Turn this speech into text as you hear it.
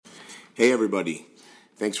Hey everybody,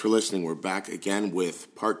 thanks for listening. We're back again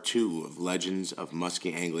with part 2 of Legends of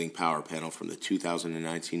Muskie Angling Power Panel from the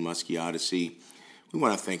 2019 Muskie Odyssey. We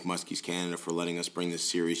want to thank Muskies Canada for letting us bring this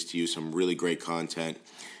series to you, some really great content.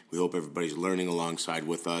 We hope everybody's learning alongside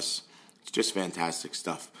with us. It's just fantastic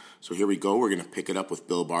stuff. So here we go. We're going to pick it up with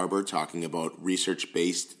Bill Barber talking about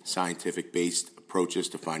research-based, scientific-based approaches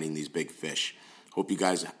to finding these big fish. Hope you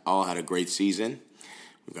guys all had a great season.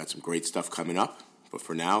 We've got some great stuff coming up. But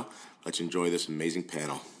for now, let's enjoy this amazing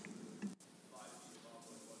panel.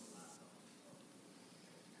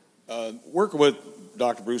 Working with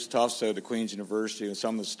Dr. Bruce Tufts out of Queen's University, and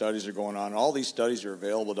some of the studies are going on. All these studies are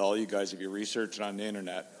available to all you guys if you research it on the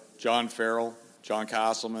internet. John Farrell, John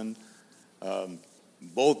Castleman,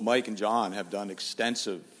 both Mike and John have done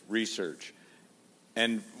extensive research.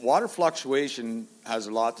 And water fluctuation has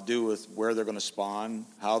a lot to do with where they're going to spawn,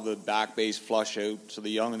 how the back bays flush out, so the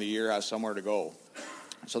young of the year has somewhere to go.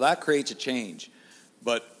 So that creates a change.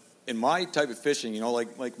 But in my type of fishing,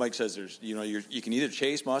 like Mike says, there's, you can either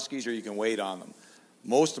chase muskies or you can wait on them.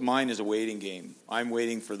 Most of mine is a waiting game. I'm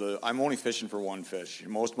only fishing for one fish.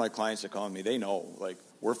 Most of my clients that call me, they know,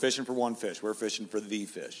 we're fishing for one fish. We're fishing for the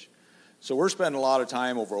fish. So we're spending a lot of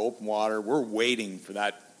time over open water. We're waiting for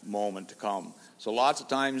that moment to come. So lots of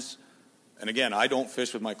times, and again, I don't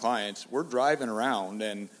fish with my clients. We're driving around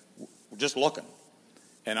and we're just looking.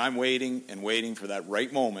 And I'm waiting and waiting for that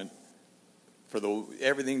right moment for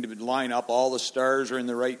everything to line up. All the stars are in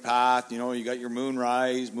the right path. You got your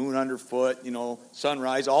moonrise, moon underfoot,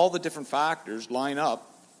 sunrise. All the different factors line up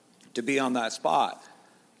to be on that spot.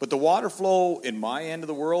 But the water flow in my end of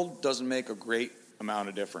the world doesn't make a great amount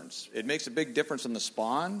of difference. It makes a big difference in the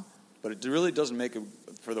spawn, but it really doesn't make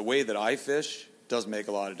for the way that I fish, doesn't make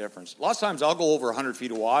a lot of difference. Lots of times I'll go over 100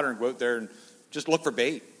 feet of water and go out there and just look for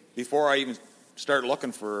bait before I even start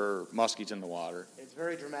looking for muskies in the water. It's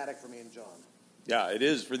very dramatic for me and John. Yeah, it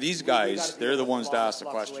is. For these guys, they're the ones to ask the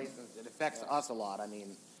question. It affects us a lot. I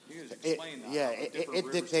mean,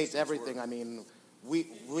 it dictates everything. I mean,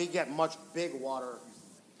 we get much big water.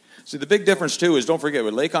 See, the big difference, too, is don't forget,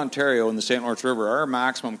 with Lake Ontario and the St. Lawrence River, our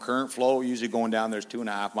maximum current flow, usually going down there's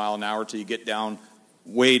 2.5 miles an hour till you get down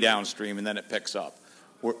way downstream, and then it picks up.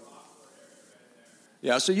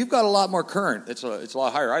 Yeah, so you've got a lot more current. It's a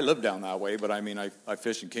lot higher. I live down that way, but I mean, I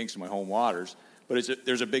fish in Kingston, my home waters. But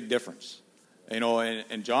there's a big difference.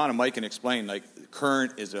 And John and Mike can explain,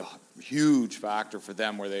 current is a huge factor for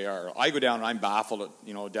them where they are. I go down and I'm baffled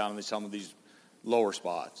at, down in some of these lower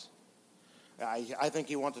spots. I think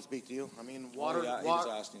he wants to speak to you. I mean, water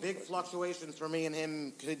big fluctuations for me and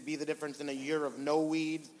him could be the difference in a year of no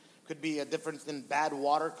weeds, could be a difference in bad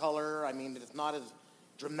watercolor. I mean, it's not as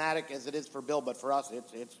dramatic as it is for Bill, but for us,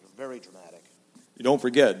 it's very dramatic. You don't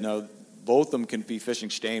forget, now, both of them can be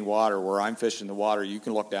fishing stained water. Where I'm fishing the water, you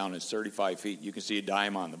can look down, it's 35 feet. You can see a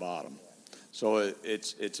dime on the bottom. So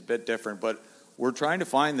it's a bit different, but we're trying to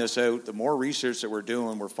find this out. The more research that we're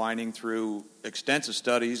doing, we're finding through extensive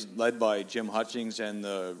studies led by Jim Hutchings and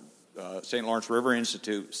the St. Lawrence River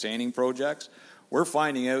Institute seining projects. We're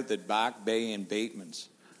finding out that back bay embankments,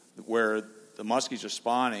 where the muskies are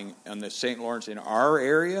spawning on the St. Lawrence in our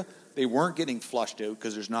area, they weren't getting flushed out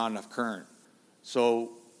because there's not enough current.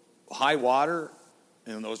 So high water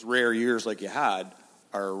in those rare years like you had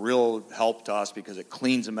are a real help to us because it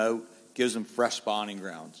cleans them out, gives them fresh spawning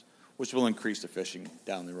grounds, which will increase the fishing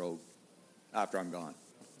down the road after I'm gone.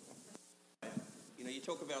 You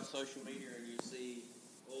talk about social media and you see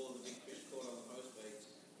all of the big fish caught on the host baits,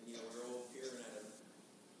 and we're all peering at them.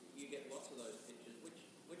 You get lots of those pictures.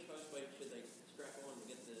 Which host bait should they strap on to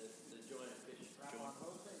get the giant fish? Strap on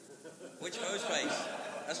host bait? Which host bait?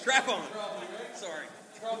 A strap on. Sorry.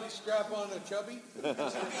 Probably strap on a chubby. Or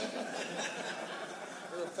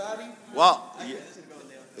a fatty. Well,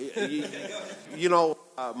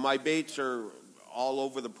 my baits are all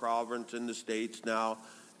over the province in the States now,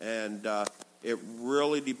 and it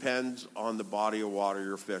really depends on the body of water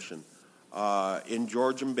you're fishing. In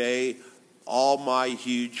Georgian Bay, all my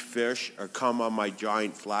huge fish come on my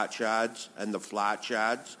giant flat shads and the flat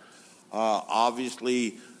shads.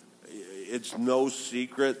 Obviously, it's no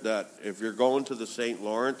secret that if you're going to the St.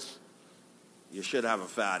 Lawrence, you should have a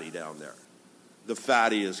fatty down there. The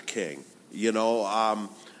fatty is king.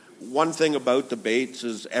 One thing about the baits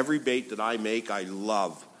is every bait that I make, I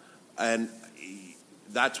love. And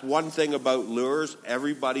that's one thing about lures.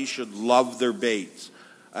 Everybody should love their baits.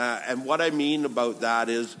 And what I mean about that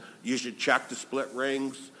is you should check the split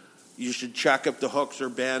rings. You should check if the hooks are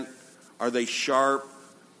bent. Are they sharp?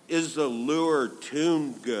 Is the lure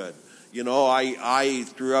tuned good? I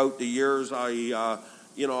throughout the years, I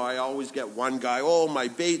I always get one guy, oh, my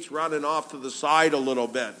bait's running off to the side a little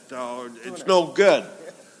bit. It's no good.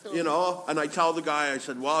 And I tell the guy, I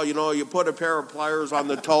said, well, you put a pair of pliers on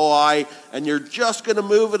the toe eye, and you're just going to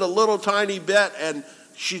move it a little tiny bit, and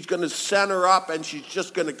she's going to center up, and she's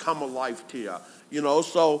just going to come alive to you.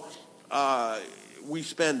 So we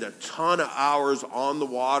spend a ton of hours on the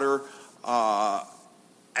water,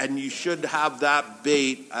 and you should have that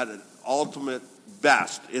bait at an ultimate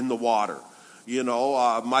best in the water.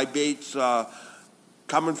 My bait's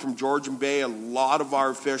coming from Georgian Bay. A lot of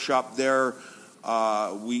our fish up there,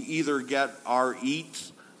 we either get our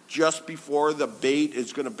eats just before the bait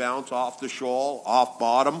is going to bounce off the shoal, off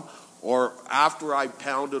bottom, or after I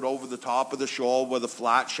pound it over the top of the shoal with a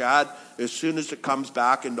flat shad. As soon as it comes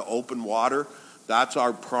back into open water, that's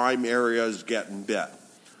our prime area is getting bit.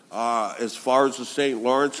 As far as the St.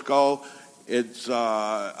 Lawrence go, it's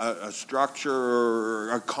a structure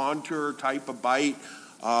or a contour type of bite.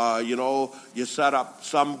 You set up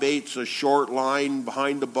some baits, a short line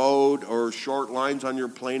behind the boat or short lines on your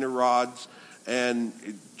planer rods, and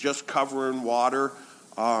just covering water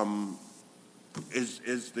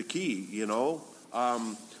is the key,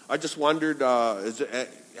 I just wondered,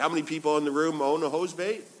 how many people in the room own a hose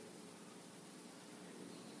bait?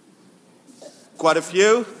 Quite a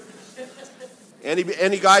few.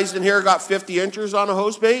 Any guys in here got 50 inchers on a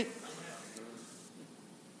hose bait?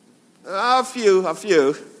 A few.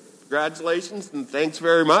 Congratulations and thanks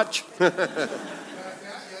very much. Yeah. And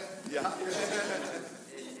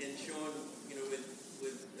Shawn,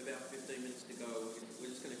 with about 15 minutes to go, we're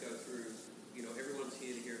just going to go through, everyone's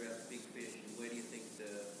here to hear about the big fish and where do you think the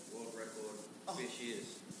world record fish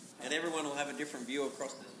is. And everyone will have a different view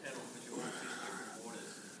across this panel because you all fish different waters.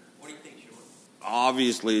 What do you think, Shawn?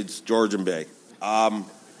 Obviously, it's Georgian Bay.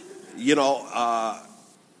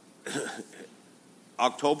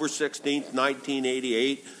 October 16th,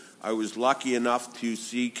 1988, I was lucky enough to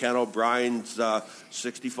see Ken O'Brien's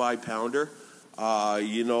 65-pounder.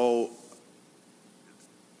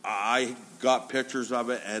 I got pictures of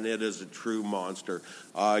it, and it is a true monster.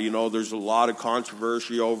 There's a lot of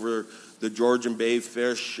controversy over the Georgian Bay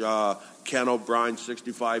fish, Ken O'Brien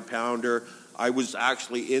 65-pounder. I was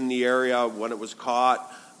actually in the area when it was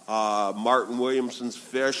caught. Martin Williamson's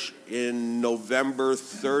fish in November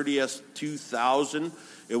 30th, 2000.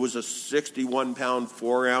 It was a 61-pound,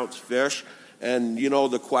 4-ounce fish. And,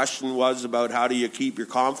 the question was about how do you keep your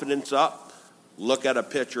confidence up? Look at a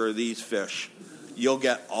picture of these fish. You'll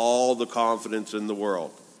get all the confidence in the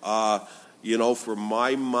world. For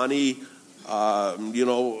my money, Laz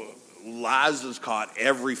has caught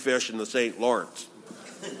every fish in the St. Lawrence.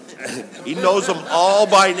 He knows them all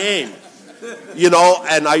by name.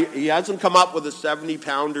 And he hasn't come up with a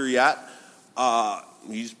 70-pounder yet.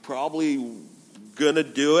 He's probably going to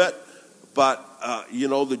do it. But,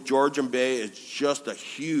 the Georgian Bay is just a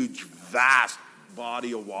huge, vast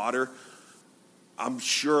body of water. I'm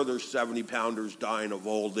sure there's 70-pounders dying of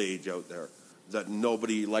old age out there that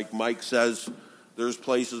nobody, like Mike says, there's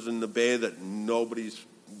places in the bay that nobody's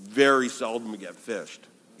very seldom get fished,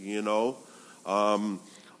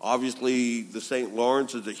 Obviously, the St.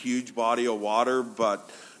 Lawrence is a huge body of water, but,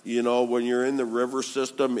 when you're in the river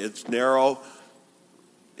system, it's narrow.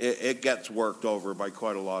 It gets worked over by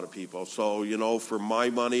quite a lot of people. So, for my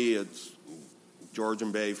money, it's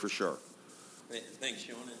Georgian Bay for sure. Thanks,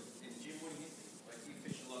 Shawn. And Jim, what do you think? Like, you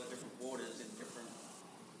fish a lot of different waters in different,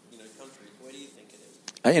 countries. Where do you think it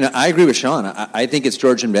is? I agree with Shawn. I think it's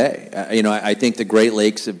Georgian Bay. I think the Great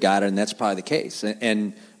Lakes have got it, and that's probably the case.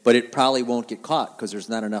 But it probably won't get caught because there's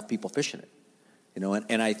not enough people fishing it.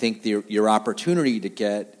 And I think your opportunity to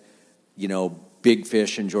get, big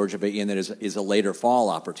fish in Georgian Bay in that is a later fall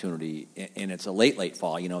opportunity, and it's a late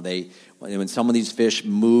fall. When some of these fish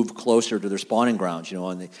move closer to their spawning grounds,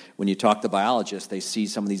 and when you talk to biologists, they see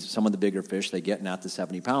some of the bigger fish they get, not the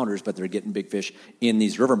 70-pounders, but they're getting big fish in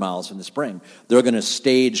these river mouths in the spring. They're going to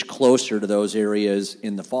stage closer to those areas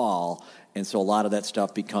in the fall, and so a lot of that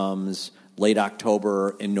stuff becomes late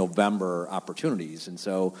October and November opportunities, and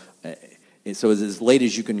so as late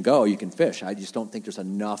as you can go, you can fish. I just don't think there's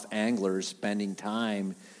enough anglers spending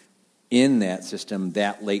time in that system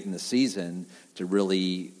that late in the season to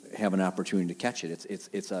really have an opportunity to catch it.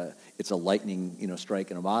 It's a lightning strike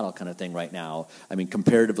in a bottle kind of thing right now. I mean,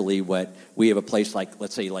 comparatively, what we have a place like,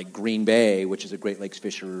 let's say, like Green Bay, which is a Great Lakes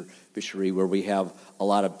fishery where we have a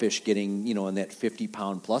lot of fish getting in that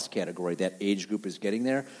 50-pound plus category. That age group is getting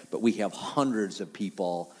there, but we have hundreds of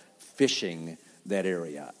people fishing that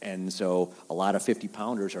area, and so a lot of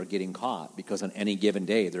 50-pounders are getting caught because on any given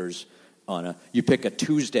day there's You pick a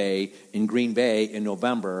Tuesday in Green Bay in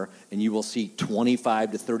November, and you will see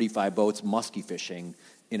 25 to 35 boats muskie fishing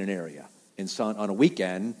in an area. And so on a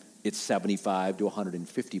weekend, it's 75 to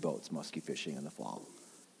 150 boats muskie fishing in the fall.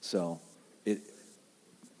 So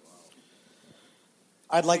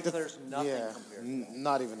I'd like to. There's nothing compared.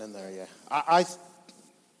 Not even in there. Yeah, I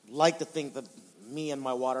like to think that me and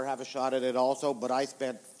my water have a shot at it also. But I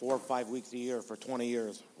spent 4 or 5 weeks a year for 20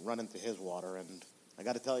 years running to his water, and I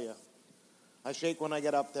got to tell you, I shake when I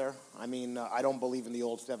get up there. I mean, I don't believe in the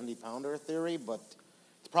old 70-pounder theory, but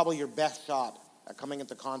it's probably your best shot at coming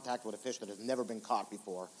into contact with a fish that has never been caught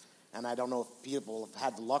before. And I don't know if people have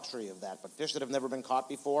had the luxury of that, but fish that have never been caught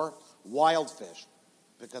before, wild fish,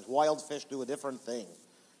 because wild fish do a different thing.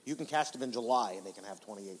 You can catch them in July, and they can have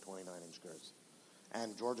 28, 29-inch girths.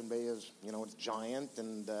 And Georgian Bay is, it's giant,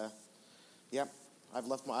 and,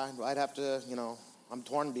 I'd have to, I'm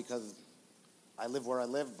torn because I live where I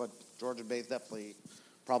live, but Georgian Bay is definitely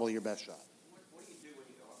probably your best shot. What do you do when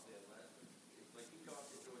you go up there, Lazarus? Like, you go up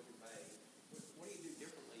to Georgian Bay, what do you do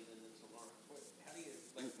differently than in St. Lawrence? How do you,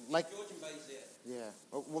 Georgian Bay's there? Yeah.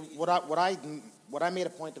 What I made a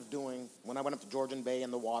point of doing when I went up to Georgian Bay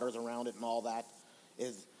and the waters around it and all that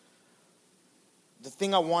is the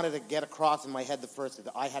thing I wanted to get across in my head is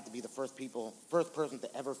that I had to be the first person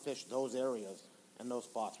to ever fish those areas and those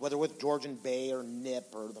spots, whether it was Georgian Bay or Nip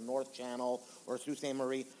or the North Channel or Sault Ste.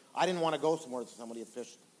 Marie. I didn't want to go somewhere that somebody had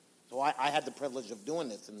fished. So I had the privilege of doing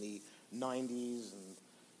this in the 90s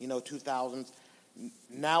and, 2000s.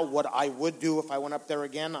 Now what I would do if I went up there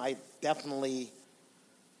again, I definitely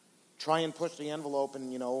try and push the envelope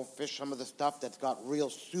and, fish some of the stuff that's got real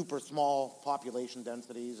super small population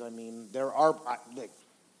densities. I mean, there are, 4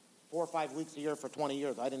 or 5 weeks a year for 20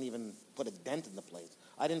 years, I didn't even put a dent in the place.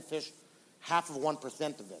 I didn't fish half of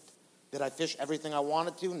 1% of it. Did I fish everything I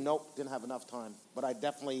wanted to? Nope, didn't have enough time. But I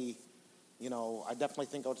definitely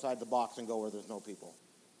think outside the box and go where there's no people.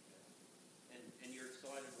 And you're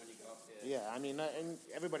excited when you go up there. Yeah, I mean, and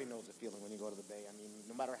everybody knows the feeling when you go to the Bay. I mean,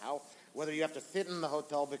 no matter whether you have to sit in the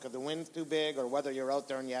hotel because the wind's too big or whether you're out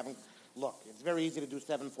there and you haven't, look, it's very easy to do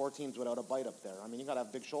 714s without a bite up there. I mean, you got to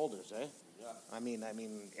have big shoulders, eh? Yeah. I mean,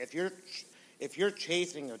 if you're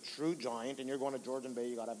chasing a true giant and you're going to Georgian Bay,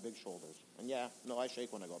 you got to have big shoulders. And yeah, no, I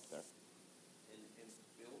shake when I go up there. And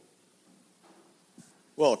Bill?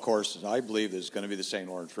 Well, of course, I believe it's going to be the St.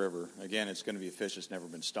 Lawrence River. Again, it's going to be a fish that's never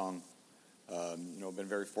been stung. Been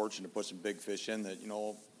very fortunate to put some big fish in that,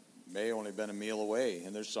 may only been a meal away,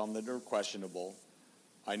 and there's some that are questionable.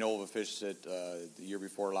 I know of a fish that the year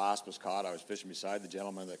before last was caught. I was fishing beside the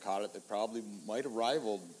gentleman that caught it that probably might have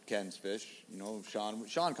rivaled Ken's fish.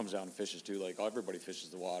 Shawn comes down and fishes too, like everybody fishes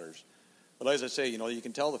the waters. But as I say, you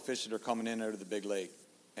can tell the fish that are coming in out of the big lake.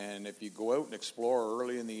 And if you go out and explore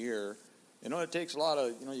early in the year, it takes a lot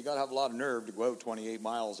of, you got to have a lot of nerve to go out 28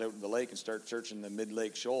 miles out in the lake and start searching the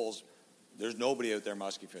mid-lake shoals. There's nobody out there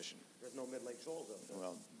muskie fishing. There's no mid-lake shoals out there.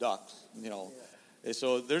 Well, ducks, Yeah.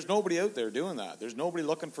 So there's nobody out there doing that. There's nobody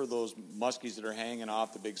looking for those muskies that are hanging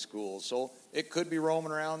off the big schools. So it could be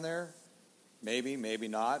roaming around there. Maybe, maybe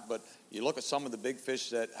not. But you look at some of the big fish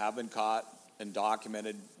that have been caught and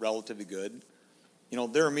documented relatively good.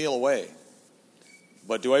 They're a meal away.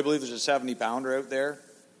 But do I believe there's a 70-pounder out there?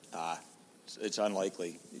 It's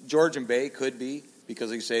unlikely. Georgian Bay could be, because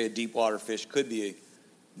they say a deep water fish could be,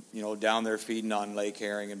 down there feeding on lake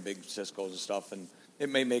herring and big ciscos and stuff, and it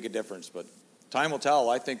may make a difference. But time will tell.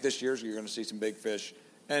 I think this year you're going to see some big fish.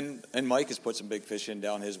 And Mike has put some big fish in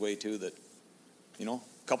down his way, too, that, a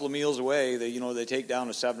couple of meals away, they take down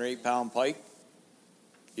a 7 or 8 pound pike.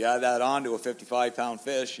 You add that on to a 55-pound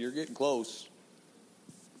fish, you're getting close.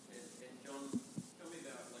 And John, tell me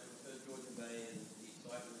about, Georgian Bay and the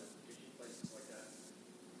excitement of fishing places like that.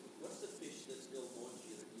 What's the fish that still haunts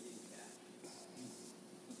you that you didn't catch?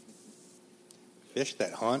 Fish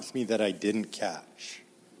that haunts me that I didn't catch.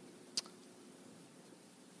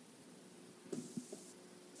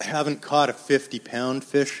 I haven't caught a 50-pound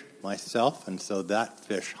fish myself, and so that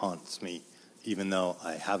fish haunts me, even though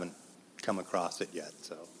I haven't come across it yet.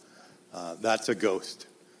 So that's a ghost.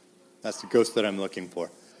 That's the ghost that I'm looking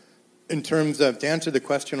for. In terms of, to answer the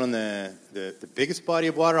question on the biggest body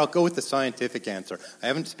of water, I'll go with the scientific answer. I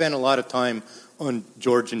haven't spent a lot of time on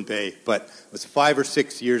Georgian Bay, but it was 5 or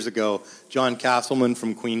 6 years ago, John Castleman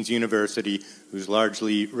from Queen's University, who's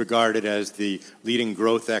largely regarded as the leading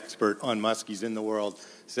growth expert on muskies in the world,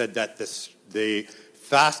 said that the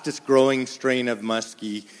fastest growing strain of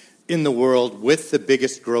muskie in the world with the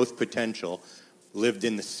biggest growth potential lived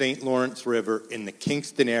in the St. Lawrence River in the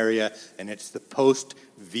Kingston area, and it's the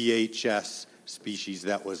post-VHS species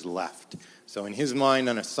that was left. So in his mind,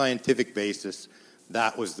 on a scientific basis,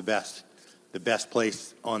 that was the best the best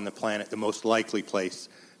place on the planet, the most likely place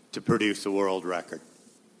to produce a world record.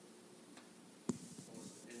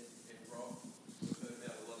 And Rob, we've heard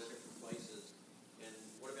about a lot of different places. And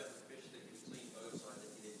what about the fish that you've seen both sides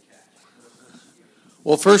that you didn't catch?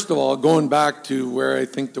 Well, first of all, going back to where I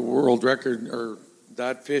think the world record or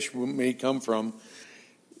that fish may come from,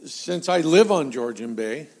 since I live on Georgian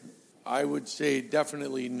Bay, I would say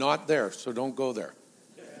definitely not there, so don't go there.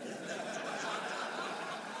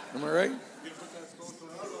 Am I right?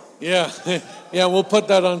 Yeah, yeah, we'll put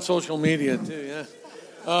that on social media too,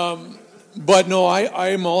 yeah. But no, I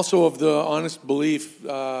am also of the honest belief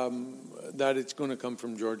that it's going to come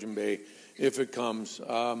from Georgian Bay if it comes.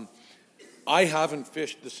 I haven't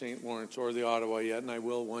fished the St. Lawrence or the Ottawa yet, and I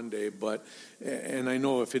will one day. And I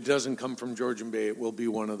know if it doesn't come from Georgian Bay, it will be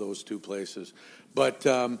one of those two places. But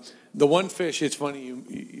the one fish, it's funny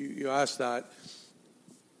you asked that.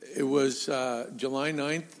 It was July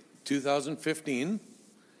 9th, 2015,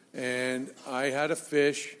 and I had a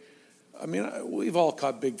fish. I mean, we've all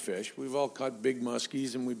caught big fish. We've all caught big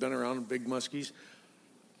muskies, and we've been around big muskies.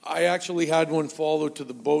 I actually had one follow to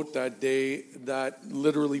the boat that day that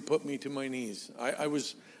literally put me to my knees. I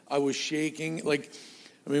was shaking. Like,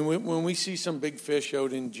 I mean, when we see some big fish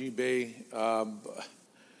out in G Bay,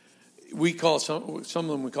 we call some of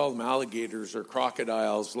them, we call them alligators or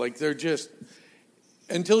crocodiles. Like, they're just,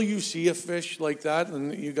 until you see a fish like that,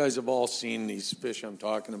 and you guys have all seen these fish I'm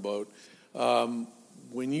talking about,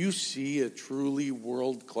 when you see a truly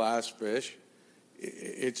world-class fish,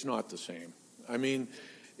 it's not the same. I mean,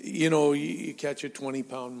 you know, you catch a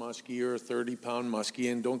 20-pound muskie or a 30-pound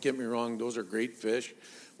muskie, and don't get me wrong, those are great fish.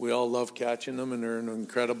 We all love catching them, and they're an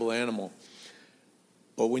incredible animal.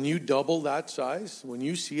 But when you double that size, when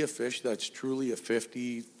you see a fish that's truly a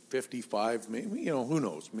 50, 55, maybe, you know, who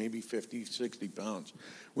knows, maybe 50, 60 pounds.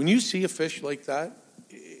 When you see a fish like that,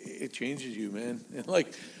 it changes you, man.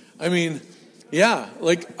 Like, I mean, yeah,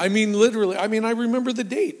 like, I mean, literally, I mean, I remember the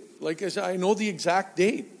date. Like I said, I know the exact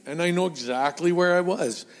date, and I know exactly where I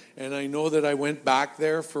was. And I know that I went back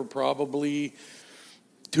there for probably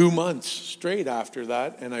 2 months straight after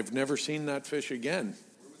that, and I've never seen that fish again.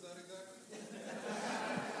 Where was that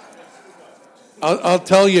exactly? I'll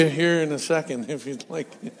tell you here in a second if you'd like.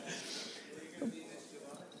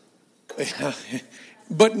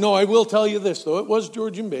 But no, I will tell you this, though. It was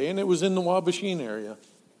Georgian Bay, and it was in the Wabasheen area.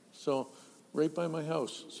 So, right by my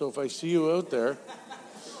house. So if I see you out there...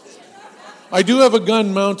 I do have a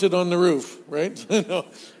gun mounted on the roof, right? No.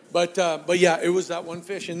 But yeah, it was that one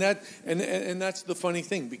fish, and that's the funny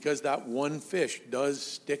thing, because that one fish does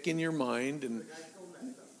stick in your mind, and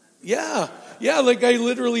yeah, like I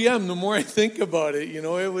literally am. The more I think about it, you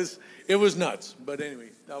know, it was nuts. But anyway,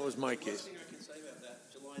 that was my case. The thing I can say about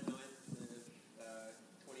that, July 9th,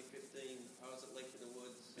 2015, I was at Lake of the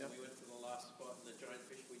Woods, and we went to the last spot, and the giant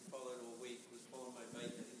fish we followed all week was following my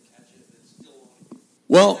bait. I didn't catch it, but it's still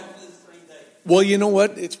on. Well, you know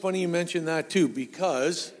what? It's funny you mentioned that too,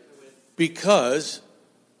 because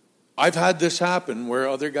I've had this happen where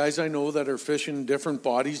other guys I know that are fishing different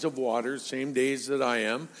bodies of water, same days that I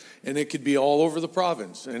am, and it could be all over the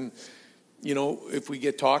province. And, you know, if we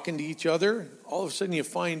get talking to each other, all of a sudden you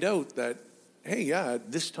find out that, hey, yeah,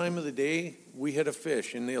 at this time of the day, we hit a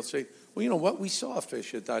fish. And they'll say, well, you know what? We saw a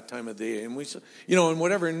fish at that time of day, and we saw, you know, and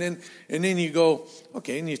whatever. And then you go,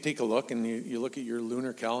 okay, and you take a look, and you look at your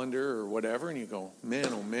lunar calendar or whatever, and you go, man,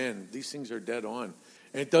 oh man, these things are dead on.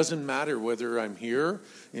 And it doesn't matter whether I'm here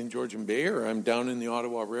in Georgian Bay or I'm down in the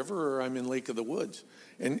Ottawa River or I'm in Lake of the Woods.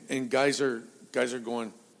 And guys are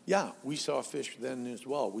going, yeah, we saw fish then as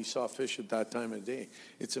well. We saw fish at that time of day.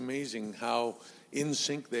 It's amazing how in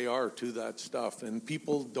sync they are to that stuff. And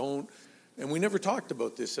people don't. And we never talked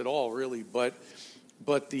about this at all, really, but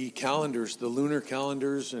the calendars, the lunar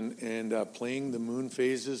calendars, and playing the moon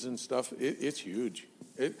phases and stuff, it's huge.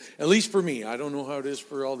 At least for me. I don't know how it is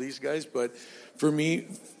for all these guys, but for me,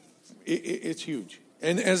 it's huge.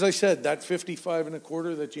 And as I said, that 55 and a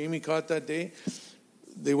quarter that Jamie caught that day,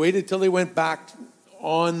 they waited till they went back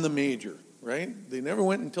on the major, right? They never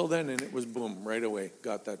went until then, and it was boom, right away,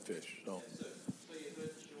 got that fish. So you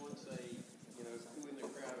heard Shawn say, you know, who in the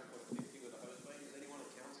crowd put 50 with a hose bait? Is anyone a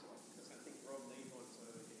counselor? Because I think Rob needs one.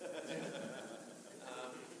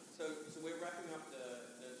 So we're wrapping up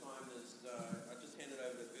the time. I just handed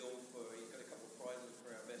over to Bill he's got a couple of prizes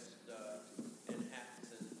for our best and hats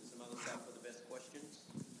and some other stuff for the best questions.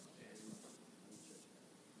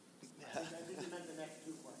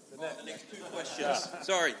 The next two questions.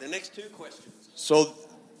 Sorry, the next two questions. So,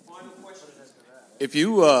 Final questions. if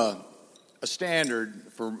you a standard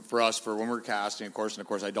for us for when we're casting, of course,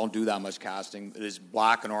 I don't do that much casting. It is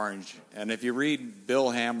black and orange. And if you read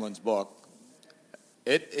Bill Hamlin's book,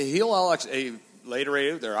 He'll laid it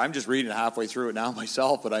right out there. I'm just reading halfway through it now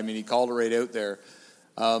myself, but I mean, he called it right out there.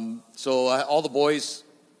 So all the boys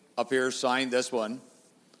up here signed this one.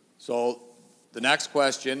 So the next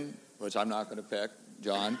question, which I'm not going to pick,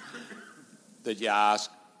 John, that you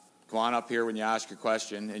ask, come on up here when you ask your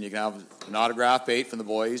question, and you can have an autograph bait from the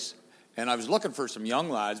boys. And I was looking for some young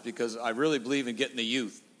lads because I really believe in getting the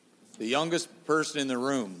youth. The youngest person in the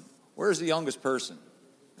room. Where's the youngest person?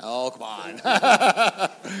 Oh, come on.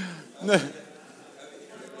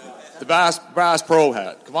 The Bass Pro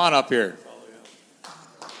hat. Come on up here.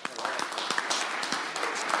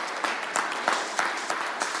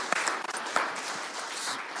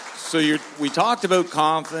 So we talked about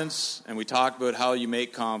confidence, and we talked about how you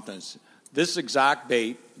make confidence. This exact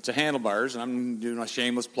bait, it's a handlebars, and I'm doing a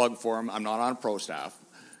shameless plug for him. I'm not on pro staff.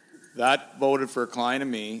 That voted for a client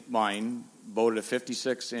of mine, voted a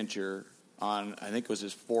 56-incher on, I think it was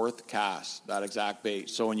his 4th cast, that exact bait.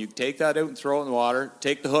 So when you take that out and throw it in the water,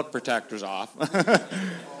 take the hook protectors off,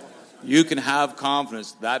 you can have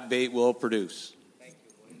confidence that bait will produce. Thank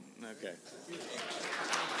you. Okay.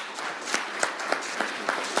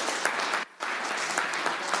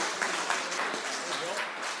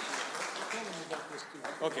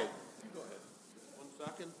 Okay. Go ahead. 1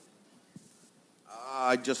 second.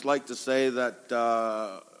 I'd just like to say that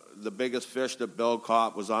the biggest fish that Bill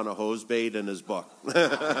caught was on a hose bait in his book. And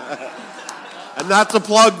that's a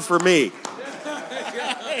plug for me.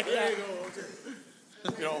 There you go.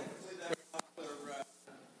 You know,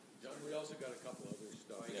 John, we also got a couple other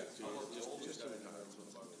stuff. Yeah.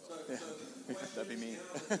 Just that'd be me.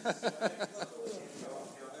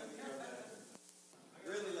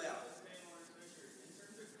 Really loud.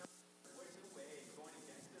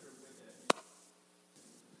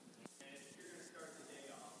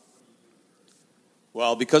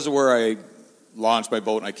 Well, because of where I launch my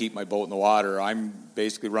boat and I keep my boat in the water, I'm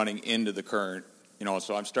basically running into the current,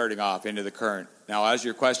 so I'm starting off into the current. Now, as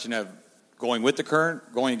your question of going with the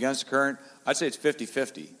current, going against the current, I'd say it's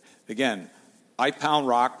 50-50. Again, I pound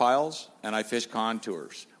rock piles and I fish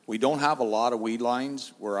contours. We don't have a lot of weed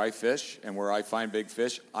lines where I fish and where I find big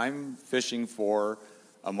fish. I'm fishing for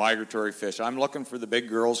a migratory fish. I'm looking for the big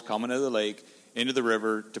girls coming out of the lake, into the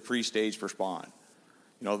river to pre-stage for spawn.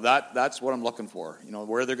 That's what I'm looking for.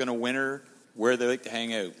 Where they're going to winter, where they like to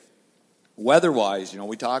hang out. Weather-wise,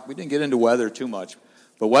 we didn't get into weather too much,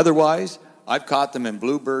 but weather-wise, I've caught them in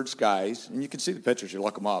bluebird skies, and you can see the pictures, you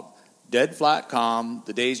look them up. Dead flat calm,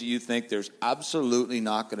 the days that you think there's absolutely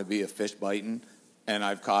not going to be a fish biting, and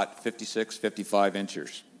I've caught 56, 55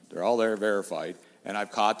 inchers. They're all there verified, and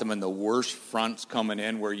I've caught them in the worst fronts coming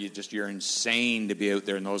in where you're insane to be out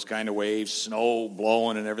there in those kind of waves, snow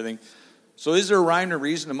blowing and everything. So is there a rhyme or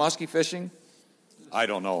reason to muskie fishing? I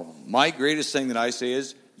don't know. My greatest thing that I say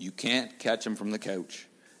is you can't catch them from the couch.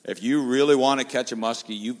 If you really want to catch a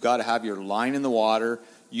muskie, you've got to have your line in the water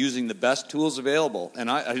using the best tools available. And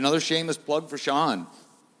another shameless plug for Shawn.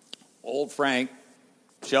 Old Frank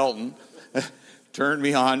Shelton turned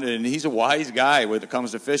me on, and he's a wise guy when it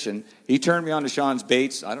comes to fishing. He turned me on to Shawn's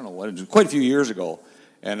baits, I don't know what, it was quite a few years ago.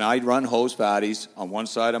 And I'd run hose fatties. On one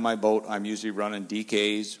side of my boat, I'm usually running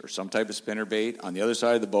DKs or some type of spinner bait. On the other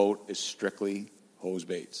side of the boat is strictly hose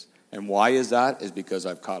baits. And why is that? Is because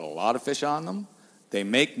I've caught a lot of fish on them. They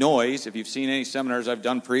make noise. If you've seen any seminars I've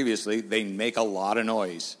done previously, they make a lot of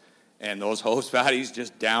noise. And those hose fatties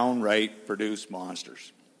just downright produce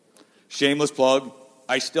monsters. Shameless plug,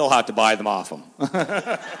 I still have to buy them off them.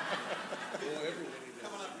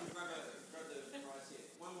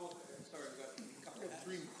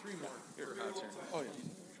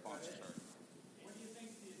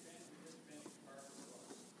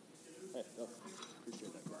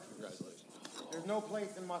 There's no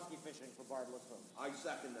place in muskie fishing for barbless hooks. I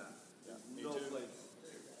second that. Yeah, no place.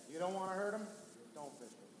 You don't want to hurt them? Don't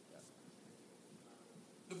fish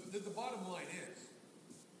them. The bottom line is,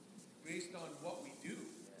 based on what we do,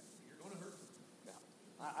 you're going to hurt them. Yeah.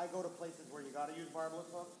 I go to places where you got to use barbless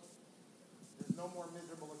hooks. There's no more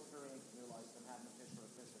miserable experience in your life than having to fish for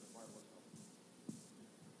a fish with a barbless hook.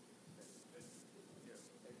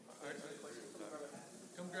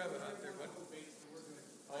 Come grab it out there, bud.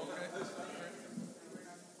 Okay.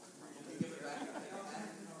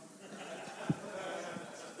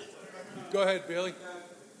 Go ahead, Bailey.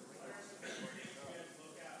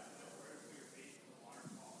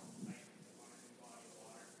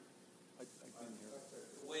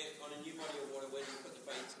 On a new body of water, where do you put the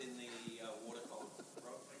baits in the water column?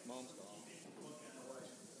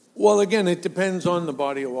 Well, again, it depends on the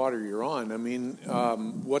body of water you're on. I mean,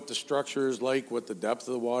 what the structure is like, what the depth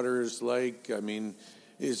of the water is like. I mean,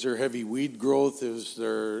 Is there heavy weed growth? Is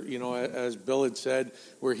there, as Bill had said,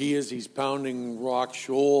 where he is, he's pounding rock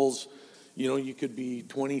shoals. You could be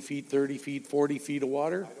 20 feet, 30 feet, 40 feet of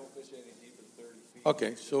water. I don't fish any deeper than 30 feet.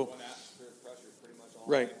 Okay, so. One atmospheric pressure is pretty much all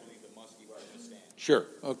right. I believe the muskie can stand. Sure,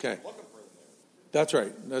 okay. Looking for them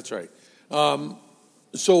there. That's right.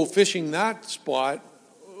 So fishing that spot,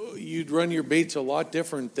 you'd run your baits a lot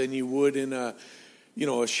different than you would in a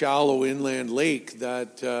shallow inland lake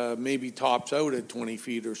that maybe tops out at 20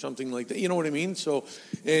 feet or something like that. You know what I mean? So,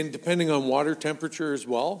 and depending on water temperature as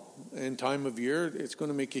well and time of year, it's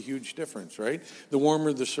going to make a huge difference, right? The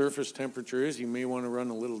warmer the surface temperature is, you may want to run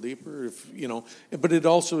a little deeper, but it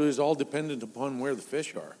also is all dependent upon where the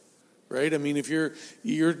fish are. Right? I mean, if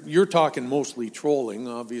you're talking mostly trolling,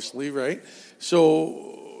 obviously, right?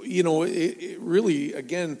 So, it really,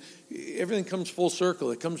 again, everything comes full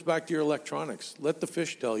circle. It comes back to your electronics. Let the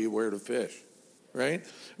fish tell you where to fish, right?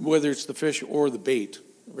 Whether it's the fish or the bait,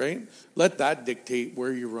 right? Let that dictate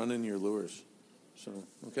where you're running your lures. So,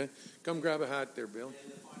 okay. Come grab a hat there, Bill.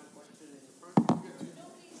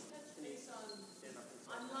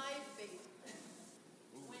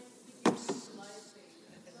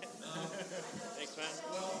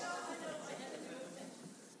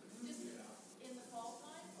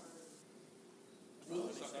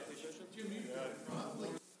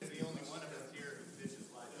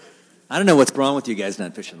 I don't know what's wrong with you guys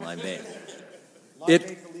not fishing live bait. Live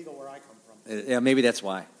bait's illegal where I come from. Yeah, maybe that's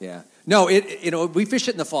why. Yeah. No, we fish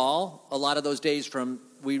it in the fall. A lot of those days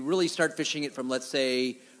we really start fishing it from, let's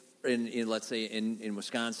say in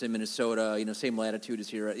Wisconsin, Minnesota, same latitude as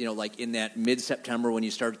here, like in that mid-September when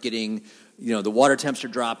you start getting, the water temps are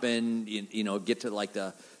dropping, get to like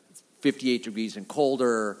the 58 degrees and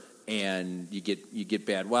colder, and you get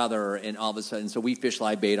bad weather, and all of a sudden, so we fish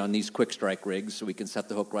live bait on these quick strike rigs, so we can set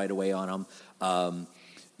the hook right away on them.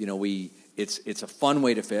 It's a fun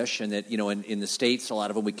way to fish, and that in the States, a lot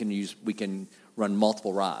of them we can run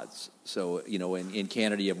multiple rods. So in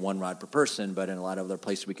Canada you have one rod per person, but in a lot of other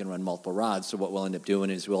places we can run multiple rods. So what we'll end up doing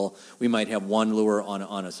is we might have one lure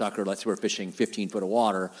on a sucker. Let's say we're fishing 15 foot of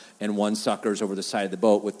water, and one sucker's over the side of the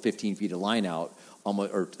boat with 15 feet of line out.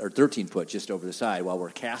 Almost, or 13 foot just over the side while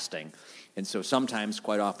we're casting. And so sometimes,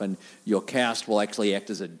 quite often, will actually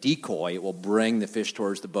act as a decoy. It will bring the fish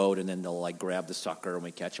towards the boat, and then they'll grab the sucker and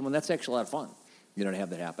we catch them. And that's actually a lot of fun, to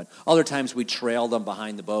have that happen. Other times we trail them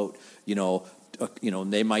behind the boat,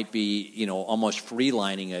 they might be, almost free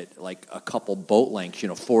lining it like a couple boat lengths,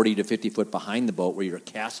 40 to 50 foot behind the boat where you're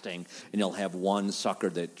casting, and you'll have one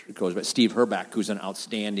sucker that goes. But Steve Herbeck, who's an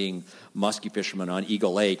outstanding muskie fisherman on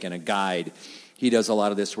Eagle Lake and a guide, he does a lot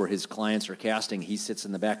of this where his clients are casting. He sits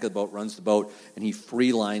in the back of the boat, runs the boat, and he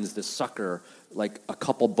free lines the sucker like a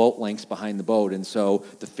couple boat lengths behind the boat. And so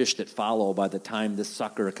the fish that follow, by the time the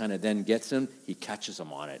sucker kind of then gets him, he catches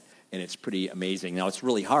them on it. And it's pretty amazing. Now, it's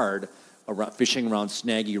really hard fishing around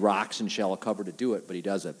snaggy rocks and shallow cover to do it, but he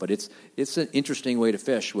does it. But it's an interesting way to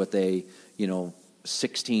fish with a,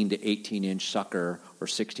 16 to 18-inch sucker or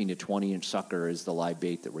 16 to 20-inch sucker is the live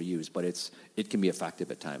bait that we use. But it can be effective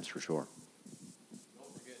at times for sure.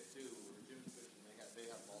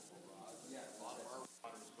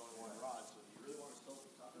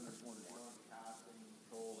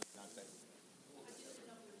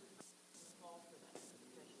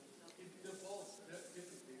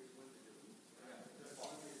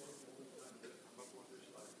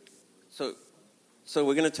 So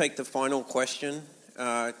we're going to take the final question.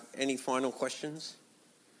 Any final questions?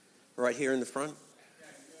 Right here in the front.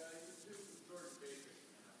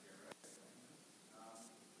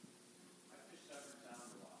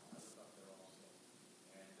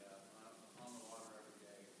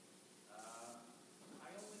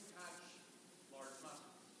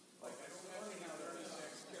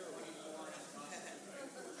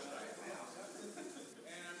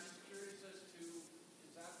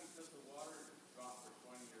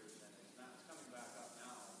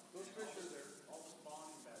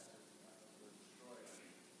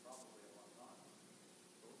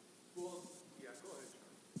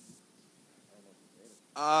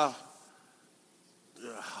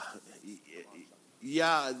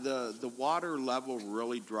 Yeah, the water level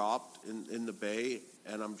really dropped in the bay,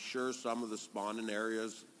 and I'm sure some of the spawning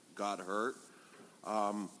areas got hurt.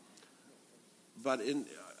 But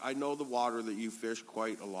I know the water that you fish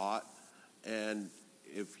quite a lot, and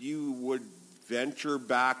if you would venture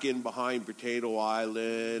back in behind Potato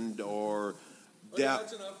Island or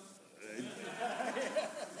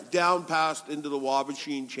down past into the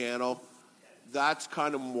Wabashine Channel, that's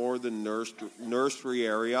kind of more the nursery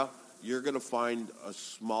area. You're going to find a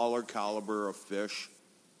smaller caliber of fish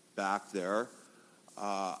back there.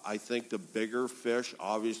 I think the bigger fish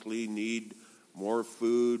obviously need more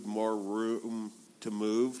food, more room to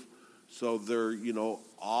move. So they're,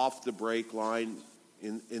 off the break line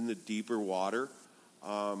in the deeper water.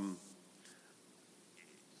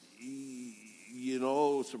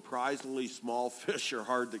 Surprisingly small fish are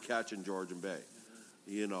hard to catch in Georgian Bay,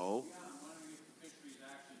 Yeah, I'm wondering if the fishery is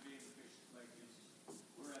actually being fished,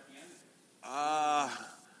 we're at the end of it.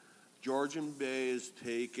 Georgian Bay has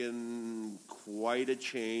taken quite a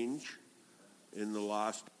change in the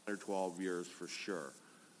last 10 or 12 years for sure.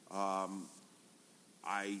 I'm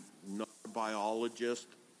not a biologist.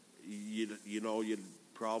 You'd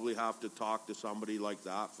probably have to talk to somebody like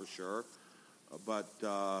that for sure. But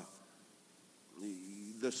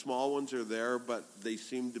the small ones are there, but they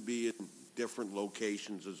seem to be in different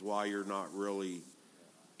locations, is why you're not really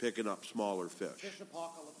picking up smaller fish. Fish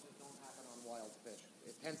apocalypses don't happen on wild fish.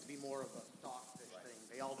 It tends to be more of a stock fish thing.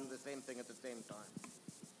 They all do the same thing at the same time.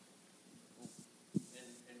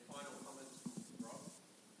 And final comments, Rob?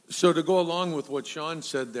 So to go along with what Shawn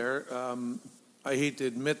said there, I hate to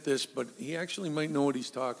admit this, but he actually might know what he's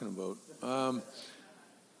talking about.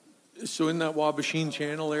 So in that Wabashine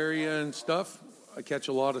Channel area and stuff, I catch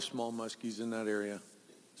a lot of small muskies in that area.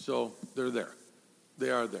 So they're there. They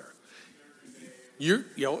are there.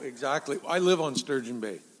 Exactly. I live on Sturgeon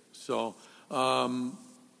Bay. So,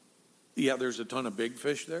 there's a ton of big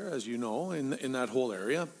fish there, as you know, in that whole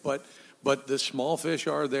area. But the small fish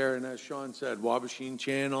are there, and as Shawn said, Wabashine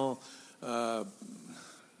Channel, I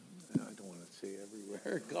don't want to say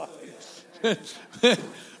everywhere, God.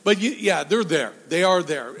 But they're there. They are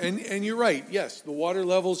there, and you're right. Yes, the water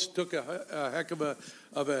levels took a heck of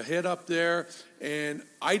a hit up there, and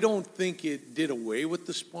I don't think it did away with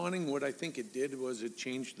the spawning. What I think it did was it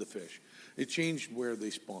changed the fish. It changed where they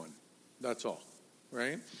spawn. That's all,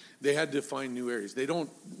 right? They had to find new areas. They don't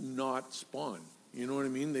not spawn. You know what I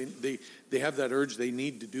mean? They have that urge. They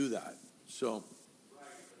need to do that. So. Right, but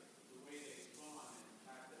the way they spawn and the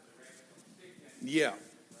fact that they're eggs don't stick anymore. Yeah.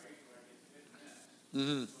 Mm-hmm.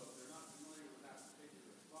 Mm-hmm. So if they're not familiar with that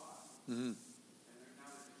particular spot, Mm-hmm. and they're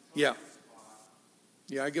now Yeah. spot.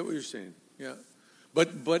 Yeah, I get what you're saying. Yeah. But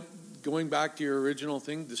going back to your original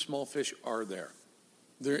thing, the small fish are there.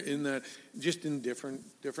 They're in that, just in different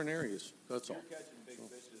areas. That's all. You're catching big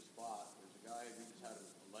fish at a spot. There's a guy who just had a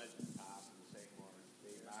legend pass in the St. Lawrence,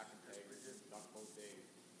 Dave McIntyre, Duckboat Dave.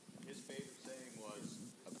 His favorite saying was,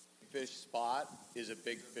 a big fish spot is a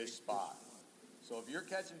big fish spot. So if you're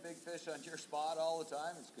catching big fish on your spot all the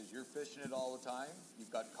time, it's because you're fishing it all the time,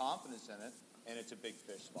 you've got confidence in it, and it's a big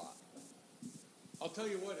fish spot. I'll tell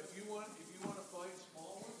you what, if you want to find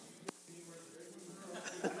small ones, you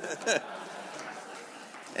can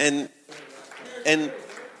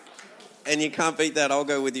And you can't beat that. I'll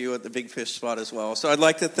go with you at the big fish spot as well. So I'd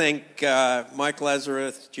like to thank Mike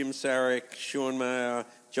Lazarus, Jim Saric, Shawn Maher,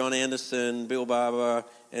 John Anderson, Bill Barber,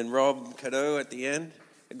 and Rob Cadeau at the end.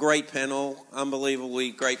 A great panel,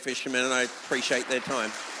 unbelievably great fishermen, and I appreciate their time.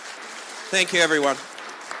 Thank you, everyone.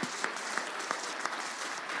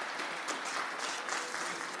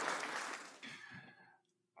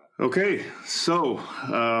 Okay, so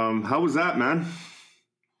how was that, man?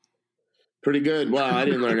 Pretty good. Well, I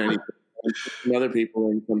didn't learn anything. Some other people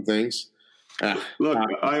learned some things. Look,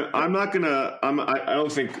 I'm not gonna. I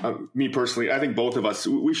don't think me personally. I think both of us.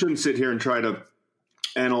 We shouldn't sit here and try to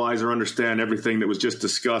analyze or understand everything that was just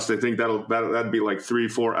discussed. I think that'd be like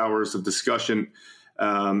 3-4 hours of discussion,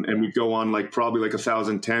 and we go on probably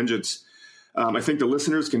 1,000 tangents. I think the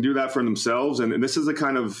listeners can do that for themselves, and this is the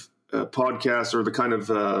kind of podcast or the kind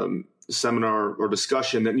of seminar or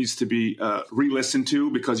discussion that needs to be re-listened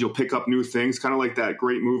to, because you'll pick up new things, kind of like that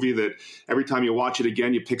great movie that every time you watch it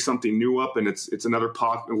again, you pick something new up, and it's another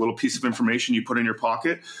a little piece of information you put in your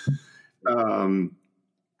pocket.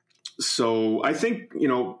 So I think,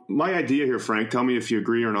 my idea here, Frank, tell me if you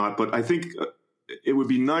agree or not, but I think it would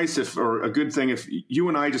be nice or a good thing if you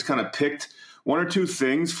and I just kind of picked one or two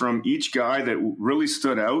things from each guy that really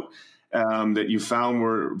stood out, that you found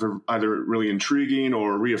were either really intriguing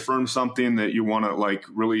or reaffirm something that you want to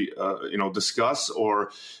really discuss, or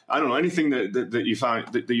I don't know, anything that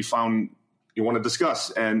you found you want to discuss.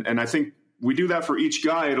 And I think we do that for each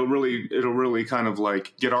guy. It'll really kind of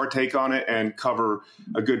get our take on it and cover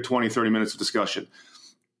a good 20-30 minutes of discussion.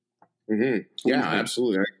 Mm-hmm. Yeah,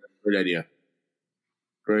 absolutely. Great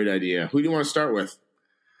idea. Who do you want to start with?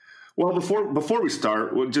 Well, before we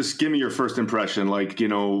start, just give me your first impression. Give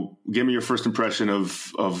me your first impression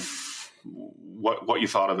of what you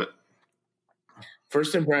thought of it.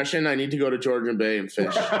 First impression, I need to go to Georgian Bay and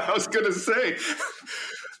fish. I was going to say.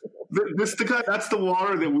 that's the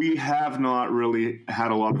water that we have not really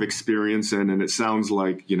had a lot of experience in, and it sounds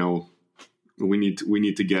like we need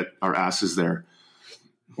to get our asses there.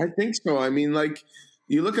 I think so. I mean, like,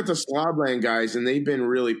 you look at the Slobland guys, and they've been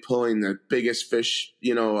really pulling the biggest fish,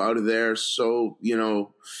 out of there. So,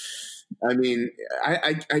 I mean,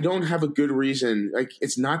 I don't have a good reason. Like,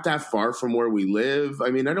 it's not that far from where we live. I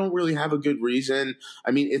mean, I don't really have a good reason.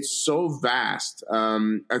 I mean, it's so vast.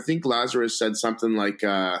 I think Lazarus said something like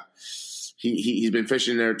he's been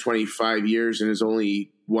fishing there 25 years and is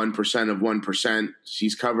only 1% of 1%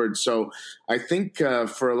 he's covered. So I think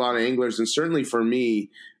for a lot of anglers, and certainly for me,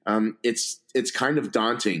 it's kind of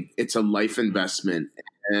daunting. It's a life investment,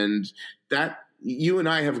 and that you and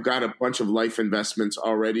I have got a bunch of life investments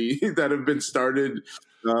already that have been started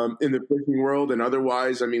in the fishing world and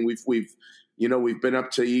otherwise. I mean, we've been up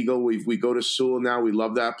to Eagle. We go to Sewell now. We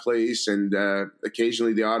love that place, and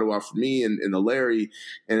occasionally the Ottawa for me and the Larry.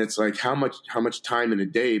 And it's like how much time in a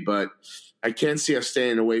day, but I can't see us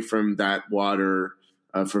staying away from that water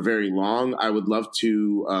for very long. I would love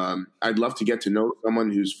to. I'd love to get to know someone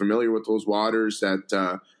who's familiar with those waters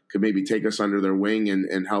that could maybe take us under their wing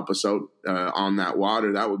and help us out on that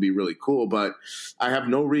water. That would be really cool. But I have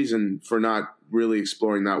no reason for not really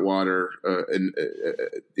exploring that water and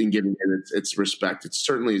giving it its respect. It's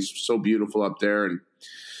certainly so beautiful up there. And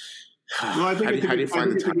well, I think how do you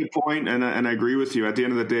find the time? It's a good point, and I agree with you. At the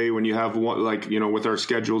end of the day, when you have with our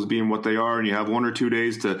schedules being what they are, and you have 1 or 2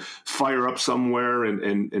 days to fire up somewhere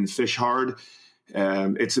and fish hard,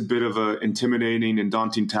 it's a bit of a intimidating and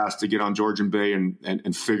daunting task to get on Georgian Bay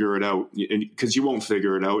and figure it out, because you won't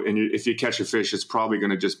figure it out. And if you catch a fish, it's probably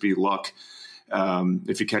going to just be luck.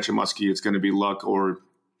 If you catch a muskie, it's going to be luck, or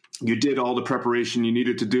you did all the preparation you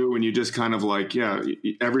needed to do, and you just kind of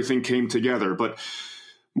everything came together. But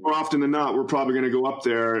more often than not, we're probably going to go up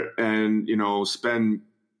there and, spend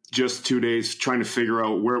just 2 days trying to figure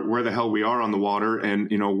out where the hell we are on the water and,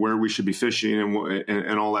 where we should be fishing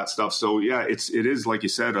and all that stuff. So, yeah, it is, like you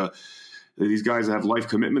said, these guys have life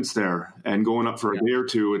commitments there, and going up for a day or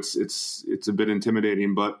two, it's a bit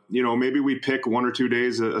intimidating. But, maybe we pick 1 or 2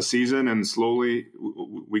 days a season, and slowly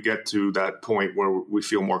we get to that point where we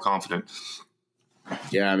feel more confident.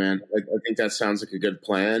 Yeah, man, I think that sounds like a good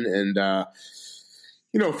plan. And,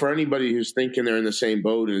 for anybody who's thinking they're in the same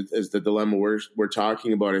boat as the dilemma we're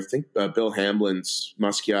talking about, I think Bill Hamblin's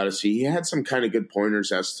Muskie Odyssey, he had some kind of good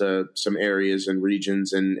pointers as to some areas and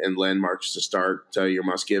regions and landmarks to start your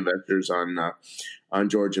muskie adventures on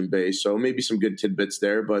Georgian Bay. So maybe some good tidbits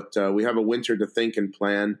there. But we have a winter to think and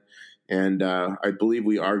plan. And I believe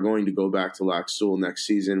we are going to go back to Lac Seul next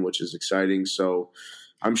season, which is exciting. So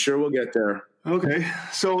I'm sure we'll get there. Okay,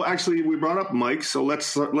 so actually, we brought up Mike, so let's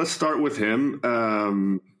start with him.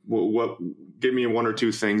 Give me 1 or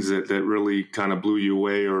 2 things that really kind of blew you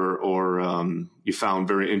away, or you found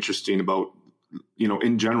very interesting about,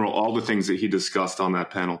 in general, all the things that he discussed on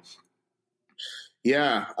that panel.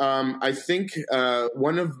 Yeah, I think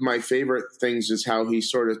one of my favorite things is how he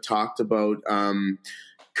sort of talked about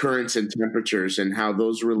currents and temperatures and how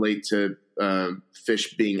those relate to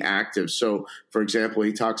fish being active. So, for example,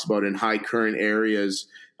 he talks about in high current areas,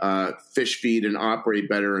 fish feed and operate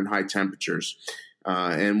better in high temperatures.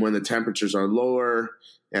 And when the temperatures are lower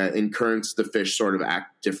in currents, the fish sort of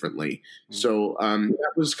act differently. Mm-hmm. So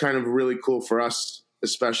that was kind of really cool for us,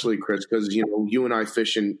 especially, Chris, because, you and I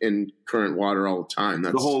fish in current water all the time.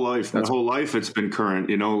 The whole life it's been current,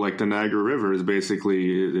 like the Niagara River is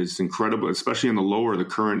basically, it's incredible, especially in the lower, the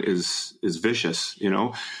current is vicious,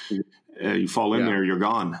 you fall in there, you're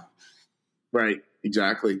gone. Right,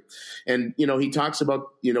 exactly. And, he talks about,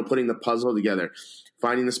 putting the puzzle together,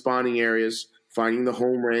 finding the spawning areas, finding the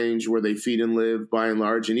home range where they feed and live by and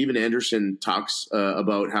large. And even Anderson talks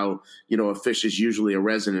about how, a fish is usually a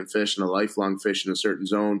resident fish and a lifelong fish in a certain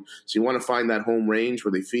zone. So you want to find that home range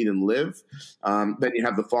where they feed and live. Then you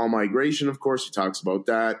have the fall migration, of course. He talks about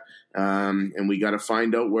that. And we got to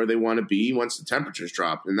find out where they want to be once the temperatures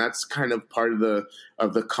drop. And that's kind of part of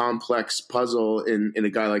the complex puzzle in a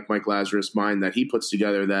guy like Mike Lazarus' mind that he puts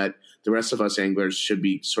together, that the rest of us anglers should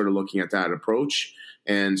be sort of looking at that approach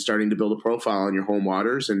and starting to build a profile on your home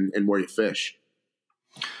waters and where you fish.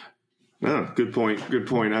 Yeah, good point. Good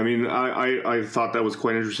point. I mean, I thought that was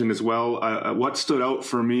quite interesting as well. What stood out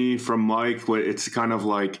for me from Mike, it's kind of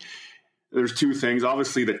like, there's 2 things.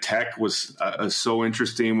 Obviously, the tech was so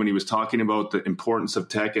interesting when he was talking about the importance of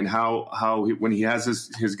tech and how when he has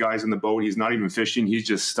his guys in the boat, he's not even fishing, he's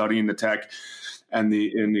just studying the tech. And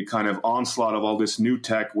the kind of onslaught of all this new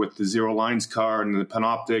tech with the Zero Lines car and the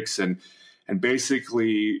Panoptics and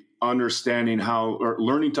basically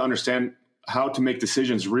learning to understand how to make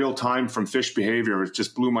decisions real time from fish behavior. It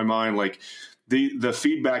just blew my mind. Like the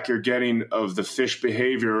feedback you're getting of the fish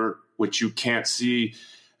behavior, which you can't see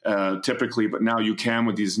typically, but now you can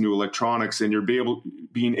with these new electronics, and you're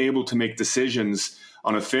being able to make decisions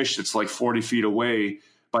on a fish that's like 40 feet away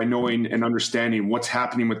by knowing and understanding what's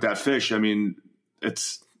happening with that fish. I mean,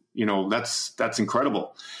 it's, that's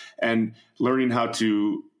incredible. And learning how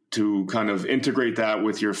to kind of integrate that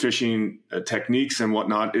with your fishing techniques and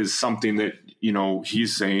whatnot is something that,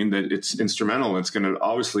 he's saying that it's instrumental. It's going to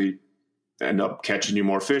obviously end up catching you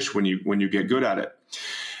more fish when you get good at it.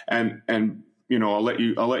 And I'll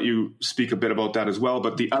let you speak a bit about that as well.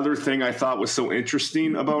 But the other thing I thought was so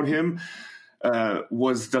interesting about him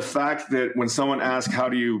was the fact that when someone asked, how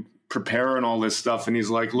do you prepare and all this stuff? And he's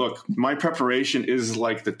like, look, my preparation is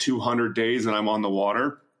like the 200 days that I'm on the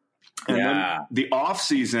water. And then the off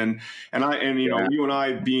season, you and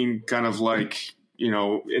I being kind of like,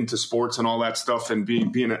 into sports and all that stuff and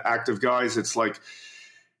being active guys, it's like,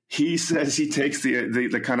 he says he takes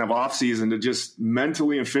the kind of off season to just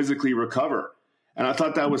mentally and physically recover. And I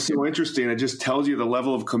thought that was so interesting. It just tells you the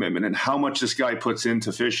level of commitment and how much this guy puts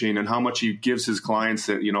into fishing and how much he gives his clients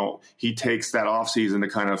that, he takes that off season to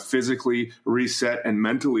kind of physically reset and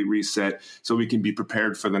mentally reset so we can be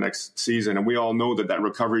prepared for the next season. And we all know that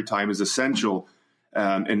recovery time is essential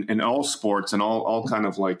in all sports and all kind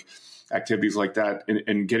of like activities like that,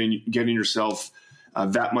 and getting yourself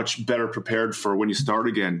that much better prepared for when you start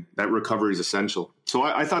again. That recovery is essential. So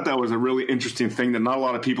I thought that was a really interesting thing that not a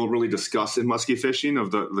lot of people really discuss in muskie fishing,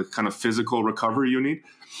 of the kind of physical recovery you need.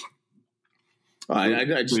 I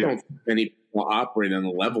just don't think many people operate on the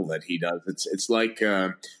level that he does. It's like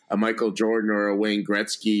a Michael Jordan or a Wayne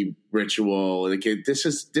Gretzky ritual. Like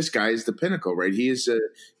this guy is the pinnacle, right? He's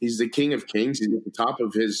the king of kings. He's at the top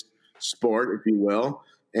of his sport, if you will.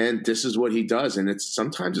 And this is what he does. And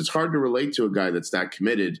sometimes it's hard to relate to a guy that's that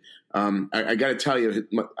committed. I got to tell you,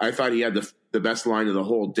 I thought he had the best line of the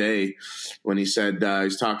whole day when he said,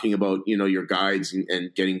 he's talking about, your guides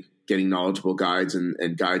and getting knowledgeable guides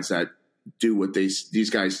and guides that do what these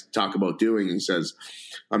guys talk about doing. He says,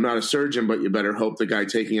 I'm not a surgeon, but you better hope the guy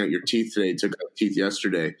taking out your teeth today took out teeth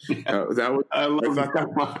yesterday. I love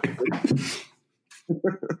that.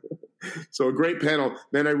 So a great panel.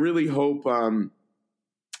 Man, I really hope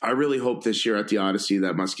this year at the Odyssey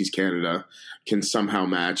that Muskies Canada can somehow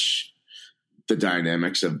match the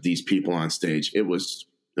dynamics of these people on stage. It was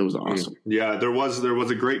awesome. Yeah, there was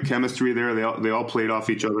a great chemistry there. They all played off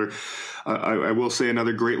each other. I will say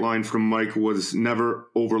another great line from Mike was, never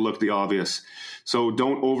overlook the obvious. So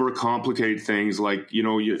don't overcomplicate things. Like,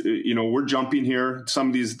 we're jumping here. Some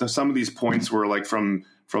of these points were like from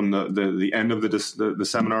the end of the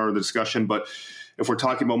seminar or the discussion, but if we're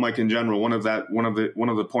talking about Mike in general, one of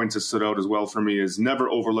the points that stood out as well for me is never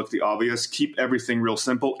overlook the obvious. Keep everything real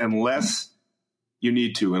simple unless you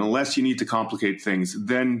need to, and unless you need to complicate things,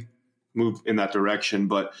 then move in that direction.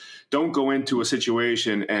 But don't go into a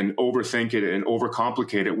situation and overthink it and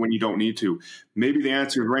overcomplicate it when you don't need to. Maybe the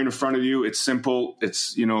answer is right in front of you. It's simple.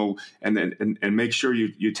 It's, and make sure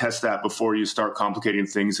you test that before you start complicating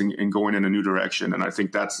things and going in a new direction. And I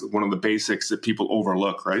think that's one of the basics that people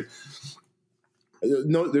overlook, right?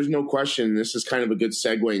 No, there's no question. This is kind of a good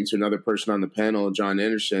segue into another person on the panel, John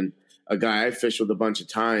Anderson, a guy I fished with a bunch of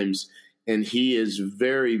times. And he is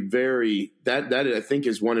very, very, that I think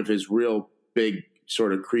is one of his real big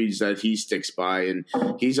sort of creeds that he sticks by. And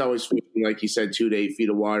he's always fishing, like he said, 2 to 8 feet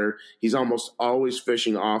of water. He's almost always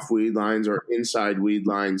fishing off weed lines or inside weed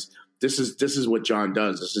lines. This is what John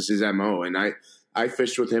does. This is his MO. And I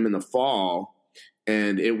fished with him in the fall,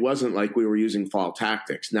 and it wasn't like we were using fall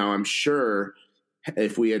tactics. Now, I'm sure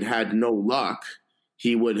if we had no luck,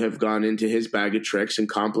 he would have gone into his bag of tricks and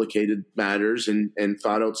complicated matters and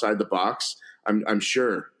thought outside the box. I'm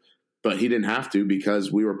sure, but he didn't have to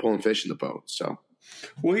because we were pulling fish in the boat. So,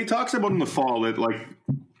 well, he talks about in the fall that, like,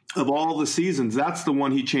 of all the seasons, that's the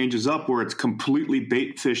one he changes up where it's completely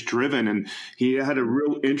bait fish driven. And he had a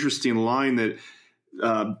real interesting line that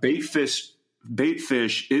bait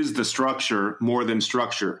fish is the structure more than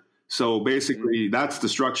structure. So basically, that's the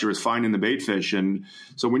structure, is finding the bait fish. And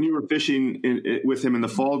so when you were fishing with him in the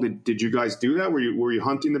fall, did you guys do that? Were you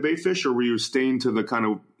hunting the bait fish, or were you staying to the kind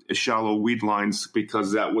of shallow weed lines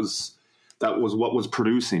because that was what was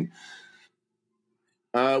producing?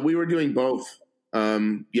 We were doing both.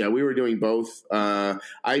 We were doing both.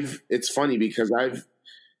 It's funny because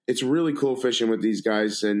it's really cool fishing with these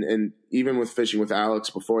guys, and even with fishing with Alex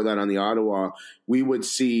before that on the Ottawa, we would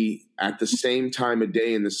see at the same time of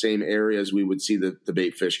day in the same areas, we would see the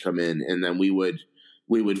bait fish come in, and then we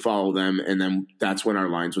would follow them, and then that's when our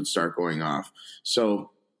lines would start going off. So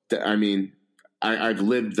I mean, I've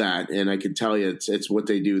lived that, and I can tell you it's what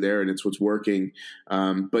they do there, and it's what's working.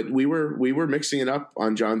 But we were mixing it up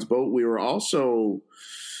on John's boat. We were also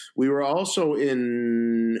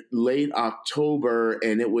in late October,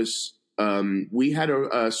 and it was we had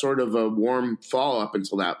a sort of a warm fall up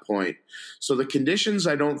until that point. So the conditions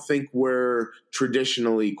I don't think were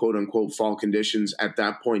traditionally quote unquote fall conditions at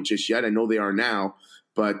that point just yet. I know they are now,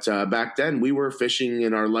 but back then we were fishing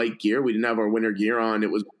in our light gear. We didn't have our winter gear on.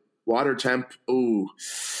 It was water temp. Ooh,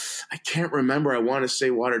 I can't remember. I want to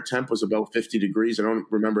say water temp was about 50 degrees. I don't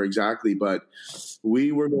remember exactly, but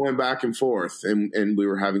we were going back and forth, and we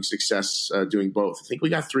were having success doing both. I think we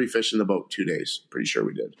got 3 fish in the boat 2 days. Pretty sure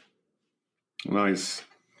we did. Nice.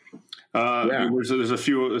 There's a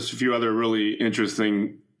few other really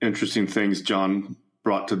interesting things John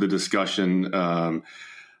brought to the discussion. Did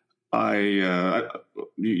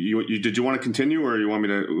you want to continue, or you want me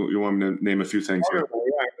to name a few things here?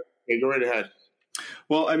 Okay, go right ahead.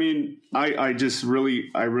 Well, I mean, I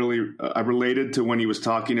related to when he was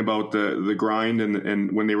talking about the grind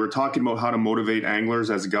and when they were talking about how to motivate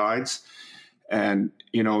anglers as guides. And,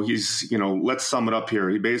 let's sum it up here.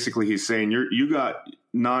 He's saying you're going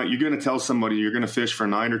to tell somebody you're going to fish for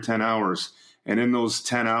 9 or 10 hours. And in those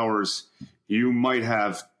 10 hours, you might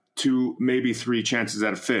have 2, maybe 3 chances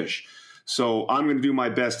at a fish. So I'm going to do my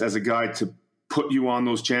best as a guide to put you on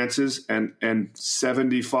those chances. And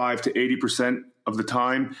 75 to 80% of the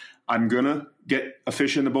time, I'm going to get a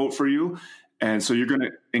fish in the boat for you. And so you're going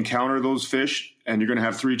to encounter those fish and you're going to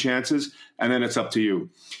have 3 chances. And then it's up to you.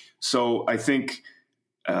 So I think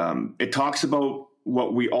it talks about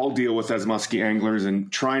what we all deal with as muskie anglers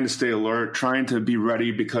and trying to stay alert, trying to be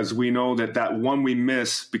ready, because we know that one we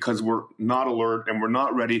miss because we're not alert and we're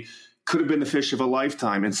not ready could have been the fish of a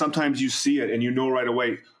lifetime. And sometimes you see it and you know right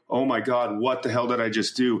away, oh my God, what the hell did I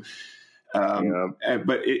just do?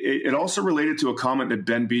 But it also related to a comment that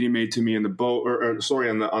Ben Beatty made to me in the boat, on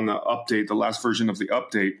the update, the last version of the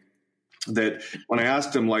update, that when I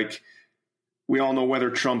asked him, like, we all know weather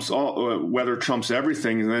trumps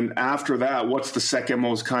everything. And then after that, what's the second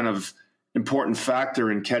most kind of important factor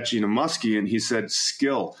in catching a muskie? And he said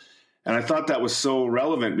skill. And I thought that was so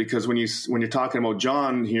relevant, because when you're talking about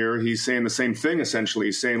John here, he's saying the same thing essentially.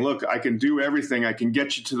 He's saying, look, I can do everything. I can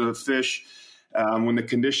get you to the fish when the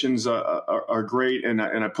conditions are great, and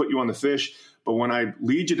I put you on the fish. But when I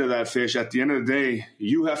lead you to that fish, at the end of the day,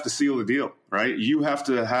 you have to seal the deal, right? You have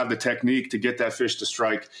to have the technique to get that fish to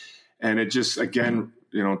strike. And it just, again,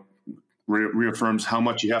 reaffirms how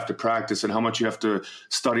much you have to practice and how much you have to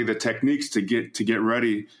study the techniques to get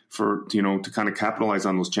ready for, to kind of capitalize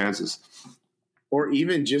on those chances. Or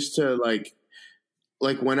even just to like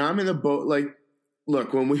when I'm in the boat,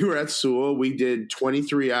 look, when we were at Sewell, we did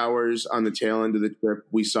 23 hours on the tail end of the trip.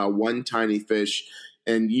 We saw 1 tiny fish,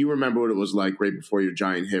 and you remember what it was like right before your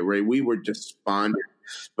giant hit, right? We were despondent.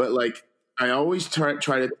 But I always try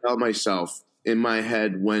to tell myself in my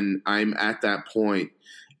head when I'm at that point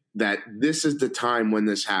that this is the time when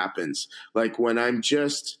this happens. Like when I'm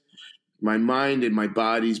just, my mind and my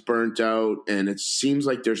body's burnt out and it seems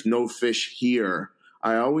like there's no fish here,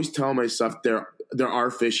 I always tell myself there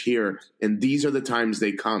are fish here, and these are the times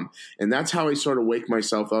they come. And that's how I sort of wake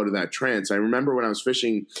myself out of that trance. I remember when I was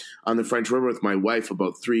fishing on the French River with my wife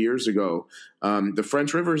about 3 years ago. The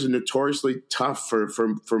French River is notoriously tough for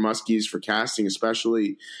muskies, for casting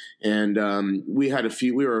especially. And we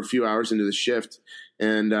were a few hours into the shift,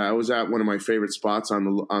 and I was at one of my favorite spots on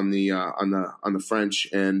the French,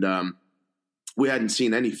 and we hadn't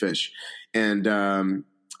seen any fish. And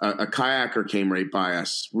a kayaker came right by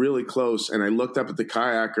us, really close, and I looked up at the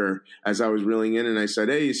kayaker as I was reeling in, and I said,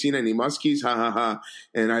 "Hey, you seen any muskies? Ha ha ha!"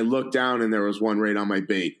 And I looked down, and there was one right on my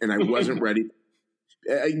bait, and I wasn't ready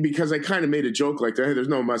because I kind of made a joke like, "Hey, there's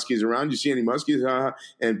no muskies around. You see any muskies?" Ha ha!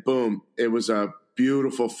 And boom, it was a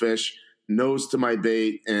beautiful fish, nose to my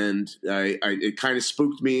bait, and it kind of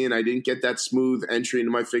spooked me, and I didn't get that smooth entry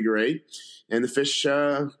into my figure 8, and the fish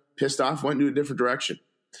pissed off, went into a different direction.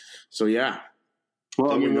 So yeah.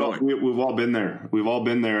 Well, we've all been there. We've all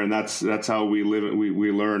been there, and that's how we live.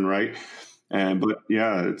 We learn, right? But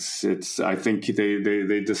yeah, it's. I think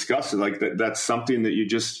they discuss it like that. That's something that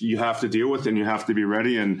you have to deal with, and you have to be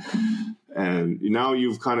ready. And now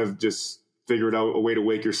you've kind of just figured out a way to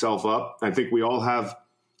wake yourself up. I think we all have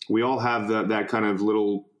that kind of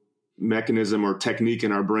little mechanism or technique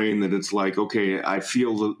in our brain that it's like, okay, I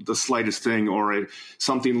feel the slightest thing, or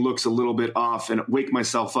something looks a little bit off, and wake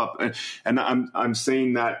myself up. And I'm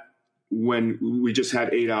saying that when we just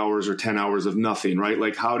had 8 hours or 10 hours of nothing, right?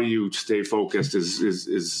 Like, how do you stay focused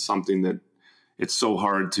is something that it's so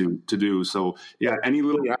hard to do. So yeah, any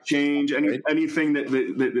little change, anything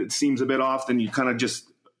that seems a bit off, then you kind of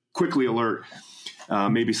just quickly alert.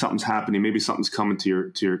 Maybe something's happening. Maybe something's coming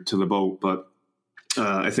to the boat. But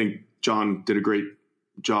I think John did a great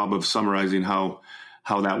job of summarizing how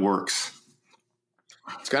that works.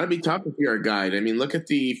 It's got to be tough if you're a guide. I mean, look at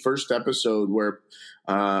the first episode where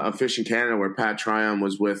of Fishing Canada, where Pat Tryon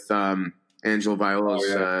was with Angelo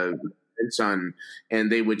Viola's son,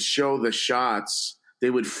 and they would show the shots. They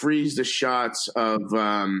would freeze the shots of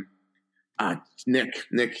Nick,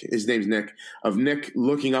 his name's Nick, of Nick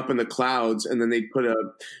looking up in the clouds, and then they'd put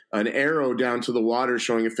an arrow down to the water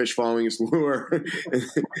showing a fish following his lure. And,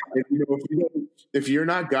 if you're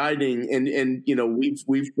not guiding, and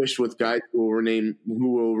we've fished with guides who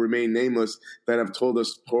will remain nameless, that have told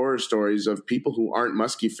us horror stories of people who aren't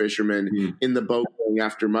muskie fishermen in the boat going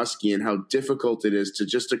after muskie, and how difficult it is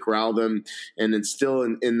to corral them and instill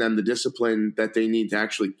in them the discipline that they need to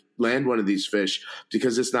actually land one of these fish,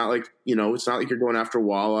 because it's not like you're going after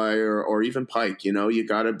walleye or even pike. You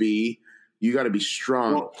gotta be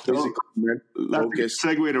strong. That's a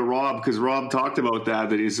segue to Rob, because Rob talked about that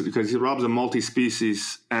because Rob's a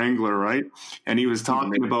multi-species angler, right? And he was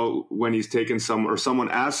talking about when he's taken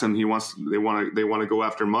someone asked him they want to go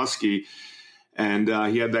after muskie, and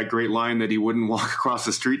he had that great line that he wouldn't walk across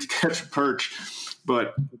the street to catch a perch,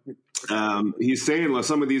 but he's saying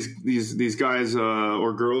some of these guys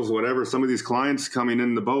or girls, whatever, some of these clients coming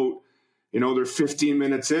in the boat, they're 15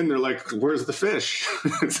 minutes in, they're like, where's the fish?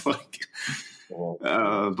 It's like,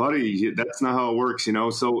 buddy, that's not how it works,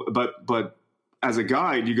 So, but as a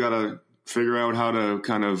guide, you got to figure out how to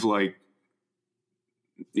kind of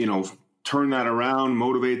turn that around,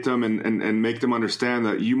 motivate them, and make them understand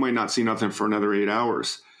that you might not see nothing for another 8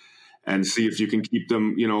 hours. And see if you can keep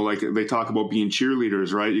them, like they talk about being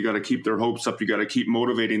cheerleaders, right? You got to keep their hopes up. You got to keep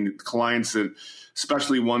motivating clients,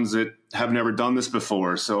 especially ones that have never done this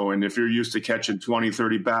before. So, and if you're used to catching 20,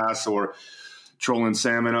 30 bass or trolling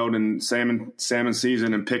salmon out in salmon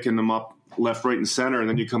season and picking them up left, right, and center, and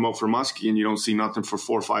then you come out for muskie and you don't see nothing for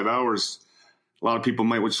 4 or 5 hours, a lot of people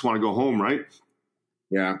might just want to go home, right?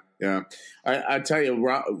 Yeah. I tell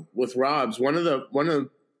you, with Rob's, one of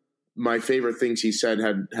my favorite things he said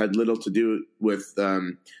had little to do with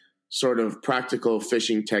sort of practical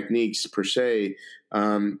fishing techniques per se.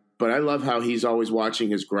 But I love how he's always watching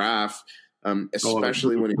his graph,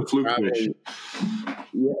 especially when he's traveling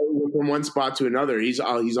from one spot to another. He's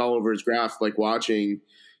all over his graph, like watching,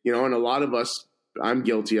 and a lot of us, I'm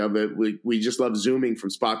guilty of it. We just love zooming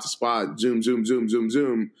from spot to spot, zoom, zoom, zoom, zoom,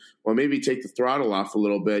 zoom. Well, maybe take the throttle off a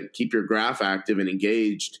little bit, keep your graph active and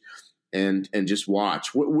engaged, and just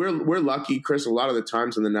watch. We're lucky, Chris. A lot of the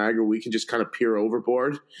times in the Niagara, we can just kind of peer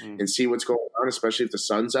overboard and see what's going on, especially if the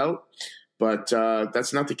sun's out. But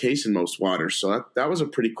that's not the case in most waters. So that was a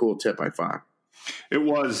pretty cool tip, I thought. It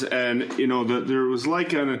was, and there was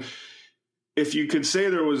like if you could say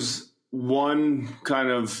there was one kind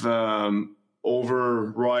of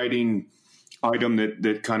overriding item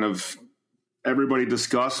that kind of everybody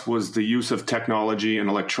discussed, was the use of technology and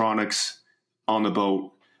electronics on the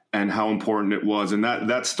boat, and how important it was. And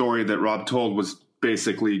that story that Rob told was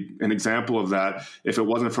basically an example of that. If it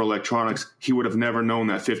wasn't for electronics, he would have never known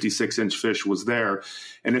that 56-inch fish was there.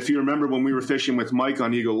 And if you remember when we were fishing with Mike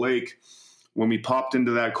on Eagle Lake, when we popped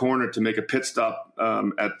into that corner to make a pit stop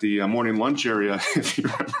at the morning lunch area, if you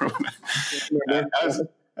remember,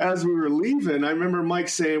 as we were leaving, I remember Mike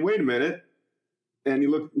saying, wait a minute. And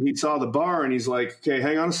he saw the bar and he's like, okay,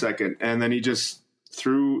 hang on a second. And then he just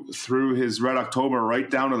threw his Red October right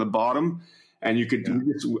down to the bottom, and you could. I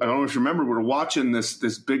don't know if you remember, we were watching this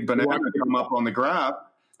big banana come up on the graph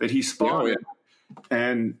that he spotted,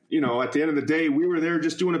 and at the end of the day, we were there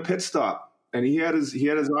just doing a pit stop, and he had his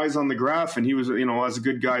eyes on the graph, and he was as a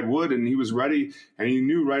good guide would, and he was ready, and he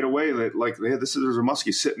knew right away that there's a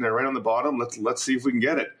muskie sitting there right on the bottom. Let's see if we can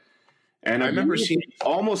get it. And I remember seeing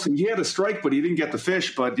he had a strike, but he didn't get the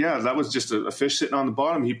fish. But yeah, that was just a fish sitting on the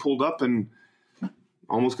bottom. He pulled up and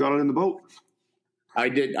almost got it in the boat. I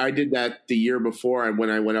did that the year before when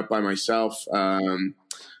I went up by myself.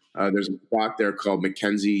 There's a spot there called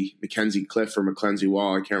Mackenzie Cliff or McClenzie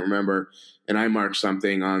Wall. I can't remember. And I marked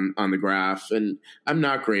something on the graph. And I'm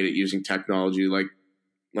not great at using technology. Like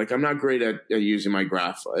I'm not great at using my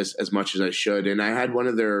graph as much as I should. And I had one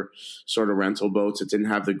of their sort of rental boats that didn't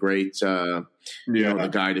have the great, the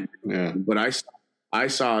guided. Yeah. But I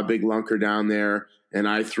saw a big lunker down there, and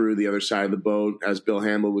I threw the other side of the boat, as Bill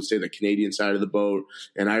Hamill would say, the Canadian side of the boat,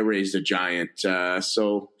 and I raised a giant.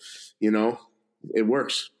 So, it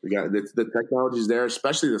works. We got the technology's there,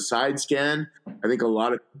 especially the side scan. I think a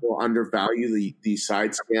lot of people undervalue the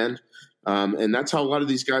side scan. And that's how a lot of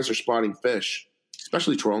these guys are spotting fish,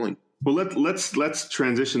 especially trolling. Well, let's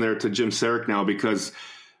transition there to Jim Saric now, because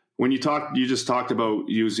when you just talked about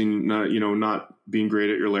using, not being great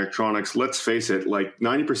at your electronics. Let's face it, like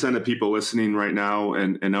 90% of people listening right now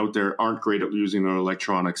and out there aren't great at using their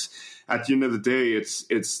electronics. At the end of the day,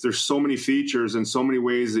 there's so many features and so many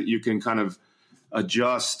ways that you can kind of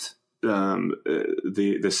adjust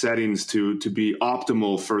the settings to be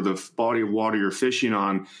optimal for the body of water you're fishing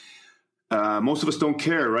on. Most of us don't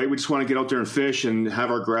care, right? We just want to get out there and fish and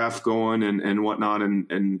have our graph going and whatnot,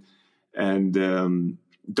 and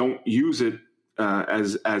don't use it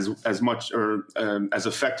as much or as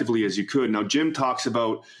effectively as you could. Now, Jim talks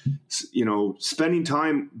about spending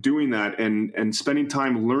time doing that and spending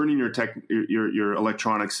time learning your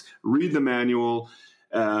electronics. Read the manual.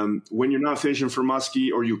 When you're not fishing for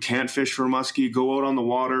muskie or you can't fish for muskie, go out on the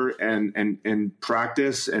water and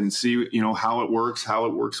practice and see how it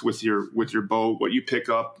works with your boat, what you pick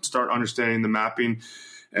up, start understanding the mapping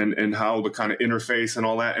and how the kind of interface and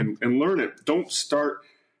all that, and learn it. Don't start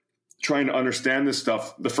trying to understand this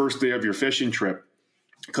stuff the first day of your fishing trip,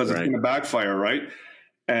 because it's going to backfire, right?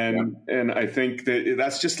 And I think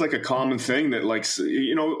that's just like a common thing that, like,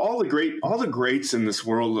 all the greats in this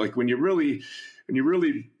world, like when you really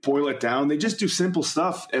boil it down, they just do simple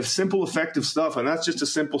stuff, simple, effective stuff. And that's just a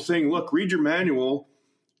simple thing. Look, read your manual,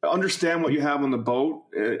 understand what you have on the boat,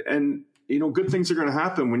 and, good things are going to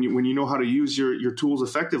happen when you know how to use your tools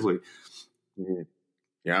effectively. Mm-hmm.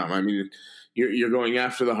 Yeah. I mean, you're going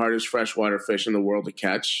after the hardest freshwater fish in the world to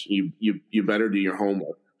catch. You better do your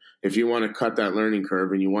homework if you want to cut that learning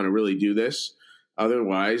curve and you want to really do this.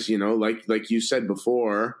 Otherwise, like you said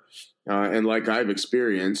before, and like I've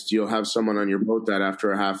experienced, you'll have someone on your boat that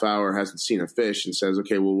after a half hour hasn't seen a fish and says,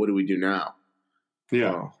 okay, well, what do we do now?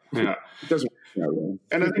 Yeah. Yeah. It doesn't work that way.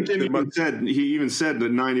 And I think he even said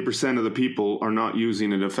that 90% of the people are not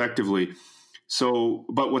using it effectively. So,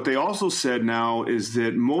 but what they also said now is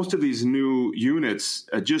that most of these new units,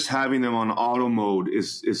 just having them on auto mode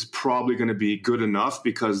is probably going to be good enough,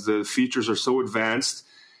 because the features are so advanced.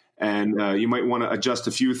 And you might want to adjust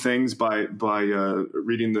a few things by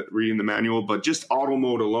reading the manual, but just auto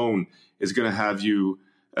mode alone is going to have you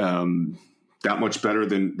that much better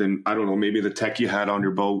than I don't know, maybe the tech you had on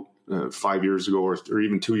your boat 5 years ago or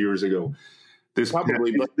even 2 years ago. This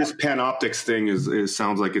Panoptix thing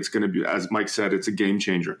sounds like it's going to be, as Mike said, it's a game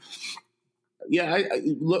changer. Yeah, I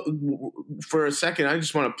look, for a second, I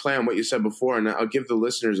just want to play on what you said before, and I'll give the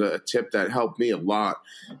listeners a tip that helped me a lot.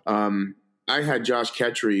 I had Josh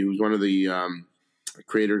Ketchery, who's one of the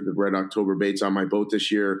creators of Red October Baits, on my boat this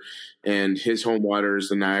year, and his home water is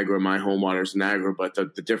the Niagara, my home water is the Niagara, but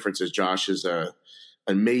the difference is Josh is an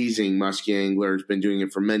amazing muskie angler, has been doing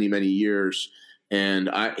it for many, many years. And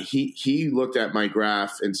he looked at my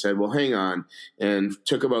graph and said, well, hang on, and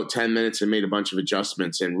took about 10 minutes and made a bunch of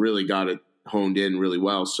adjustments and really got it honed in really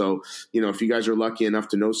well. So, if you guys are lucky enough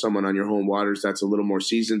to know someone on your home waters that's a little more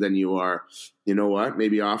seasoned than you are, you know what,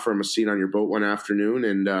 maybe offer them a seat on your boat one afternoon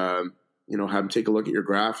and, have them take a look at your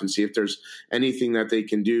graph and see if there's anything that they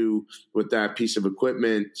can do with that piece of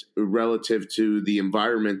equipment relative to the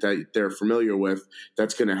environment that they're familiar with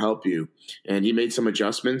that's going to help you. And he made some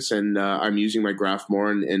adjustments, and I'm using my graph more,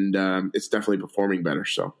 and it's definitely performing better.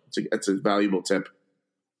 So it's a valuable tip.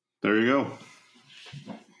 There you go.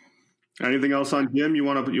 Anything else on Jim you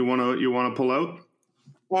want to pull out?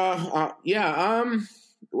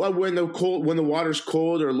 Well, when the water's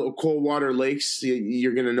cold or cold water lakes,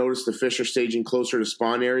 you're going to notice the fish are staging closer to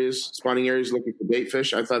spawning areas looking for bait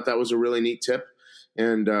fish. I thought that was a really neat tip.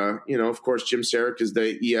 And, of course, Jim Saric is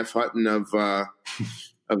the E.F. Hutton of the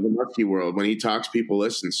muskie world. When he talks, people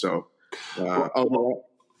listen. So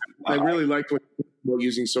I really liked what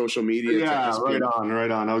using social media. Yeah,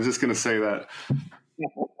 right on. I was just going to say that.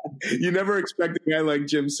 You never expect a guy like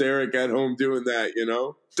Jim Saric at home doing that,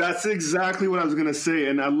 That's exactly what I was going to say.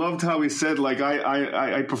 And I loved how he said, like,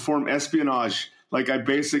 I perform espionage. Like, I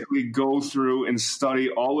basically go through and study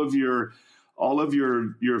all of your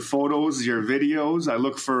photos, your videos. I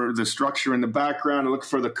look for the structure in the background. I look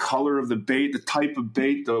for the color of the bait, the type of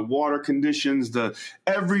bait, the water conditions,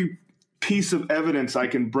 every piece of evidence I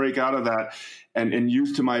can break out of that and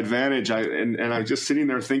use to my advantage. And I'm just sitting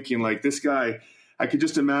there thinking, like, this guy, I could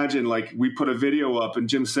just imagine, like, we put a video up and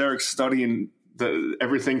Jim Saric's studying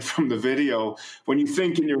everything from the video. When you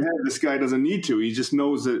think in your head, this guy doesn't need to, he just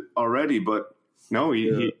knows it already. But no,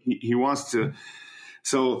 he wants to.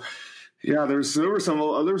 So yeah, there were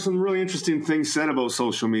some really interesting things said about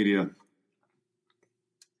social media.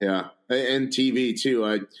 Yeah, and TV too.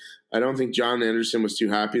 I don't think John Anderson was too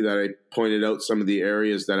happy that I pointed out some of the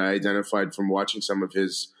areas that I identified from watching some of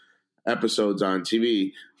his episodes on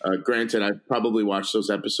TV. Granted, I've probably watched those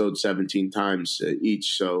episodes 17 times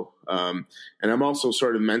each. So, and I'm also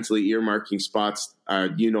sort of mentally earmarking spots. I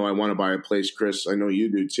want to buy a place, Chris. I know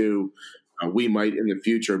you do too. We might in the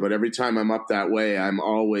future, but every time I'm up that way, I'm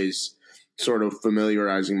always sort of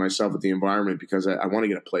familiarizing myself with the environment because I want to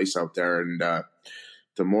get a place out there. And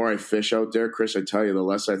the more I fish out there, Chris, I tell you, the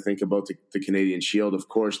less I think about the Canadian Shield. Of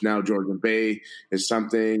course, now Georgian Bay is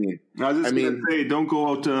something. I was just going to say, don't go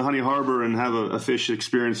out to Honey Harbor and have a fish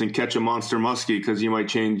experience and catch a monster muskie because you might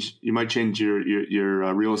change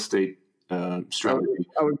your real estate strategy.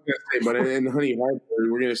 I was going to say, but in Honey Harbor,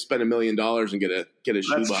 we're going to spend $1 million and get a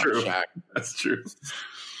shoebox shack. That's true.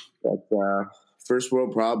 But first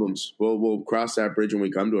world problems. We'll cross that bridge when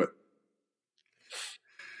we come to it.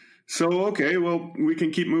 So, okay, well, we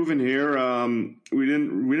can keep moving here. We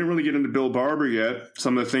didn't really get into Bill Barber yet.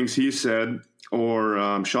 Some of the things he said,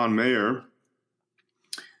 or Shawn Maher.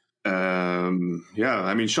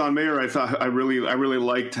 Shawn Maher, I really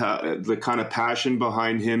liked the kind of passion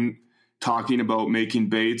behind him talking about making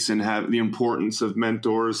baits and have the importance of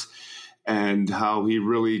mentors, and how he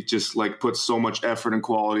really just puts so much effort and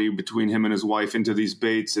quality between him and his wife into these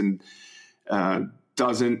baits, and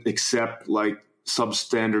doesn't accept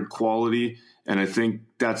substandard quality. And I think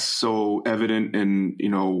that's so evident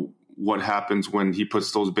in what happens when he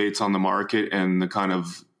puts those baits on the market and the kind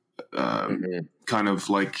of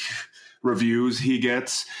reviews he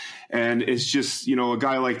gets. And it's just, a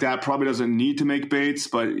guy like that probably doesn't need to make baits,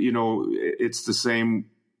 but it's the same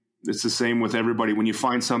with everybody. When you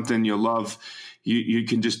find something you love, you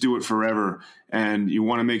can just do it forever. And you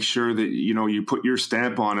want to make sure that, you put your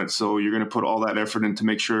stamp on it. So you're going to put all that effort in to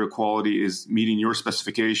make sure quality is meeting your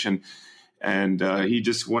specification. And he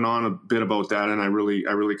just went on a bit about that. And I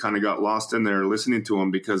really kind of got lost in there listening to him,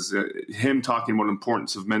 because him talking about the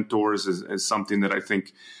importance of mentors is something that I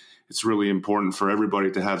think it's really important for everybody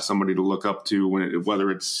to have somebody to look up to, whether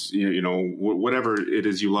it's, whatever it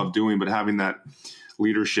is you love doing, but having that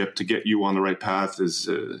leadership to get you on the right path was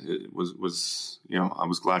I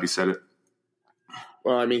was glad he said it.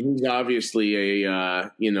 Well, I mean, he's obviously a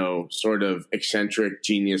sort of eccentric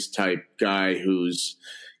genius type guy who's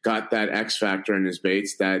got that X factor in his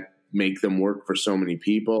baits that make them work for so many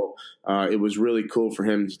people. It was really cool for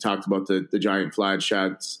him. He talked about the giant flat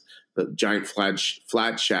shads, and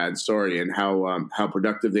how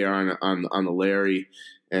productive they are on the Larry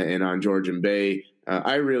and on Georgian Bay.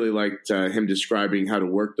 I really liked him describing how to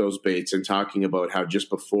work those baits and talking about how just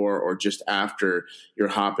before or just after you're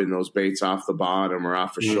hopping those baits off the bottom or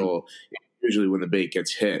off a shoal, usually when the bait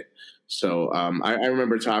gets hit. So I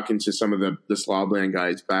remember talking to some of the Slobland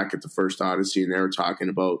guys back at the first Odyssey, and they were talking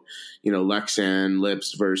about, Lexan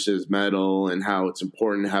lips versus metal, and how it's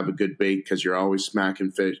important to have a good bait because you're always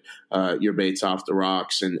smacking your baits off the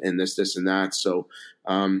rocks and this and that. So,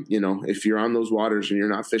 if you're on those waters and you're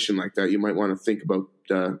not fishing like that, you might want to think about,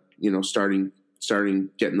 starting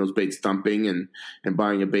getting those baits thumping and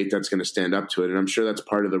buying a bait that's going to stand up to it. And I'm sure that's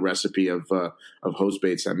part of the recipe of hose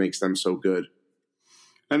baits that makes them so good.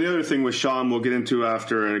 And the other thing with Shawn, we'll get into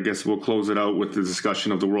after, and I guess we'll close it out with the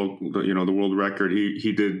discussion of the world record.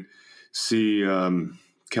 He did see Ken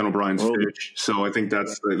O'Brien's fish, so I think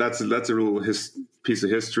that's a real piece of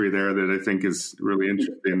history there that I think is really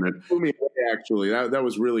interesting. That blew me away, actually. That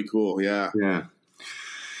was really cool. Yeah.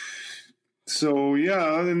 So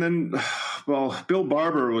and then, Bill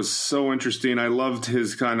Barber was so interesting. I loved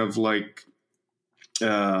his kind of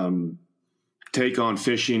take on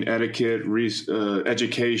fishing etiquette,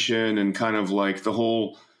 education, and kind of the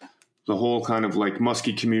whole kind of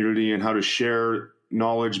muskie community and how to share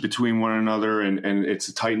knowledge between one another. And it's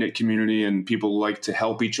a tight knit community and people like to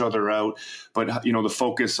help each other out. But, the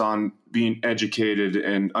focus on being educated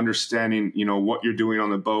and understanding, what you're doing on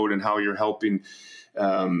the boat and how you're helping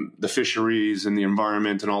the fisheries and the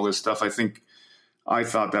environment and all this stuff. I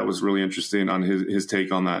thought that was really interesting on his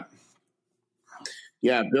take on that.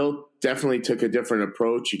 Yeah, Bill definitely took a different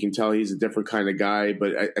approach. You can tell he's a different kind of guy,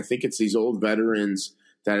 but I think it's these old veterans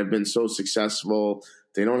that have been so successful.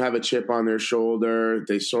 They don't have a chip on their shoulder.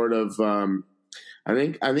 They sort of, I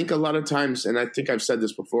think a lot of times, and I think I've said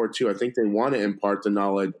this before too, I think they want to impart the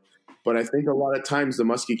knowledge, but I think a lot of times the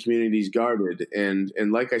muskie community is guarded. And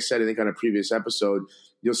like I said, I think on a previous episode,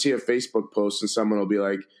 you'll see a Facebook post and someone will be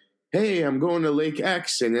like, hey, I'm going to Lake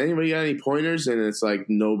X, and anybody got any pointers? And it's like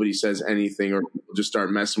nobody says anything, or just start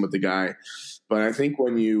messing with the guy. But I think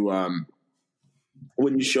when you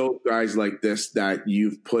show guys like this that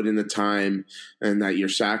you've put in the time and that you're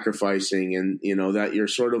sacrificing, and that you're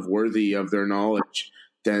sort of worthy of their knowledge,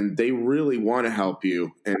 then they really want to help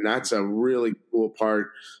you. And that's a really cool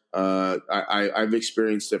part. I've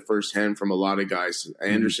experienced it firsthand from a lot of guys.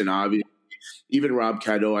 Anderson, obviously, even Rob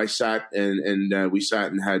Cadeau. I sat and we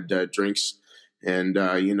sat and had drinks, and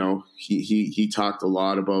he talked a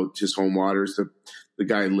lot about his home waters. The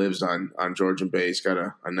guy lives on Georgian Bay. He's got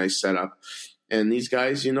a nice setup, and these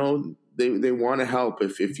guys, they want to help.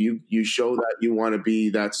 If you show that you want to be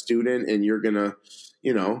that student and you're gonna,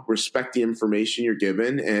 respect the information you're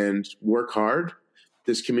given and work hard,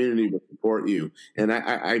 this community will support you. And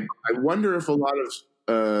I wonder if a lot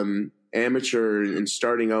of amateur and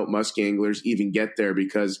starting out muskie anglers even get there,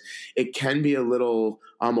 because it can be a little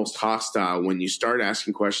almost hostile when you start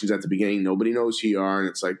asking questions at the beginning. Nobody knows who you are, and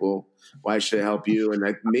it's like, well, why should I help you?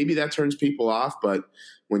 And maybe that turns people off, but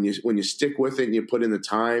when you stick with it and you put in the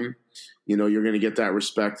time, you're going to get that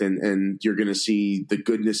respect, and you're going to see the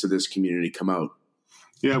goodness of this community come out.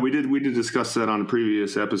 Yeah, we did discuss that on a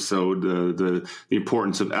previous episode, the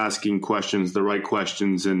importance of asking questions, the right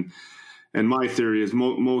questions, and my theory is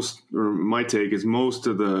my take is most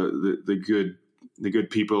of the good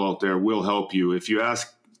people out there will help you. If you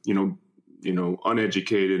ask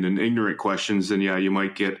uneducated and ignorant questions, then yeah, you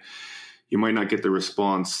might not get the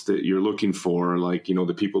response that you're looking for. Like,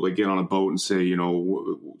 the people that get on a boat and say,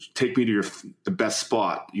 take me to the best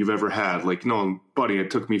spot you've ever had. Like, no, buddy,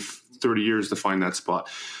 it took me 30 years to find that spot.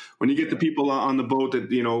 When you get the people on the boat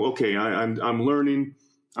that, okay, I'm learning,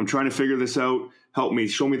 I'm trying to figure this out. Help me,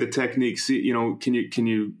 show me the technique. See, can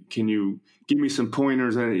you give me some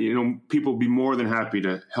pointers? And, people be more than happy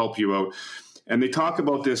to help you out. And they talk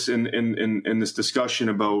about this in this discussion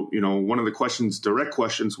about, one of the direct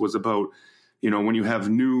questions was about, when you have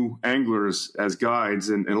new anglers as guides,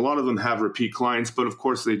 and a lot of them have repeat clients, but of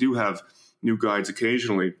course they do have new guides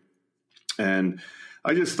occasionally. And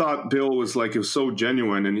I just thought Bill was it was so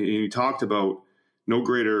genuine, and he talked about no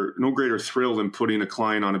greater thrill than putting a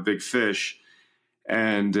client on a big fish.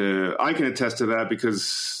 And I can attest to that,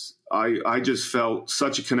 because I just felt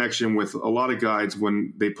such a connection with a lot of guides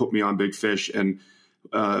when they put me on big fish. And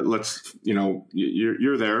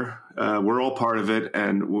you're there. We're all part of it.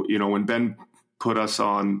 And, when Ben put us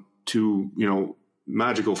on to,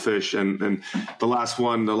 magical fish, and the last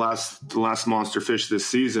one, the last monster fish this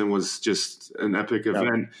season was just an epic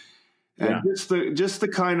event. And just the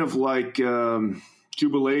kind of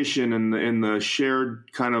jubilation and the shared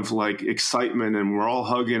kind of excitement, and we're all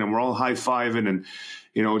hugging and we're all high-fiving, and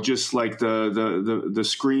just like the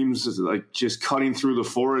screams just cutting through the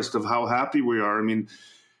forest of how happy we are. I mean,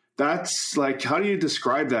 that's how do you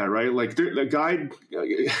describe that, right? The guide,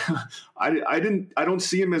 I don't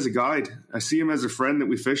see him as a guide. I see him as a friend that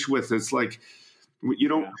we fish with. It's you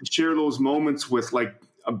don't share those moments with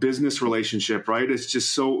a business relationship, right? It's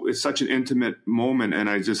just it's such an intimate moment. And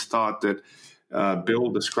I just thought that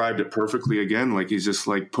Bill described it perfectly again. He's just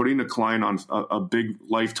putting a client on a big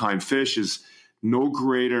lifetime fish is no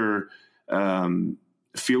greater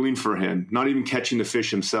feeling for him, not even catching the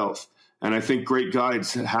fish himself. And I think great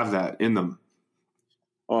guides have that in them.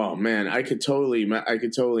 Oh man, I could totally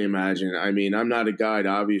imagine. I mean, I'm not a guide,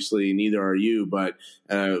 obviously, neither are you, but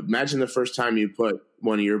imagine the first time you put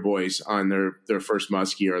one of your boys on their first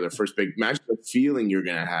muskie or their first big, imagine the feeling you're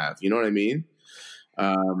going to have. You know what I mean?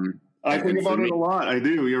 I think about it a lot. I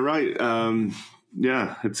do. You're right.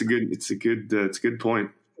 Yeah, it's a good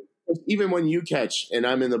point. Even when you catch and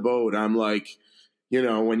I'm in the boat, I'm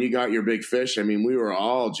when you got your big fish, I mean, we were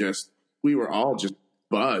all just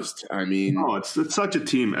buzzed. I mean, it's such a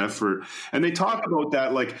team effort. And they talk about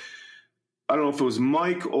that, I don't know if it was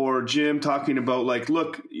Mike or Jim talking about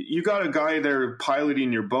look, you got a guy there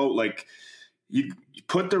piloting your boat. You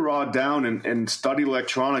put the rod down and study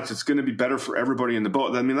electronics. It's going to be better for everybody in the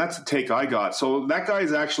boat. I mean, that's the take I got. So that guy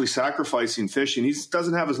is actually sacrificing fishing. He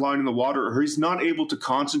doesn't have his line in the water, or he's not able to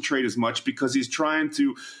concentrate as much because he's trying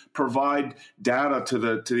to provide data to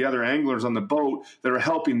the other anglers on the boat that are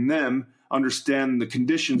helping them understand the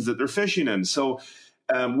conditions that they're fishing in. So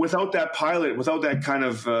without that pilot, without that kind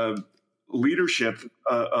of leadership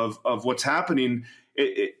of what's happening,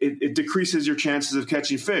 it decreases your chances of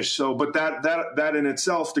catching fish. So, but that in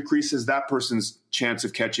itself decreases that person's chance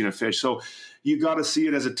of catching a fish. So you got to see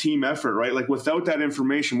it as a team effort, right? Without that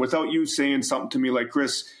information, without you saying something to me like,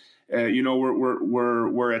 Chris,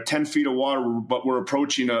 we're at 10 feet of water, but we're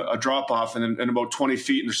approaching a drop off and about 20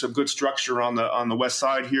 feet, and there's some good structure on the west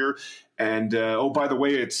side here. And by the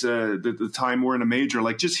way, it's the time we're in a major.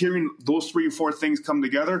 Just hearing those 3 or 4 things come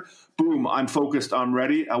together, boom, I'm focused, I'm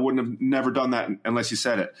ready. I wouldn't have never done that unless you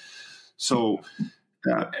said it. So,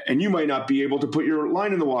 and you might not be able to put your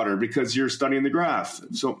line in the water because you're studying the graph.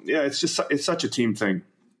 So yeah, it's such a team thing.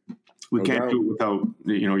 we can't do it without,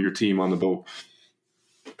 your team on the boat.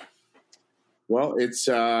 Well, it's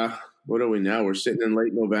what are we now? We're sitting in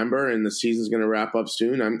late November, and the season's going to wrap up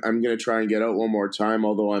soon. I'm going to try and get out one more time,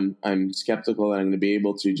 although I'm skeptical that I'm going to be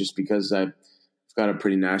able to, just because I've got a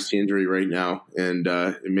pretty nasty injury right now, and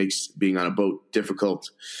it makes being on a boat difficult.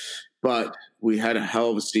 But we had a hell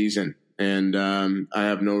of a season, and I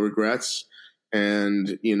have no regrets.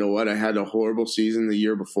 And you know what? I had a horrible season the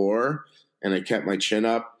year before, and I kept my chin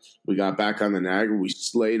up. We got back on the Niagara. We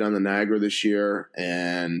slayed on the Niagara this year,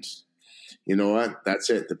 and you know what? That's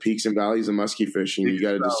it. The peaks and valleys of muskie fishing. You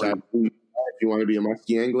got to decide if you want to be a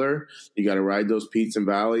muskie angler. You got to ride those peaks and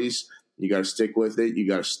valleys. You got to stick with it. You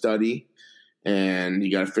got to study, and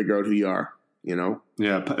you got to figure out who you are.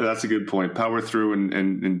 Yeah, that's a good point. Power through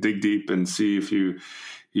and dig deep and see if you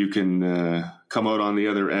can come out on the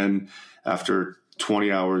other end after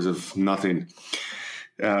 20 hours of nothing.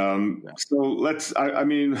 So let's, I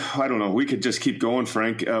don't know. We could just keep going,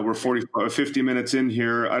 Frank. We're 50 minutes in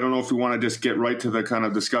here. I don't know if we want to just get right to the kind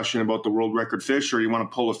of discussion about the world record fish, or you want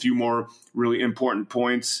to pull a few more really important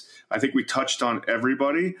points. I think we touched on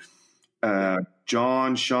everybody.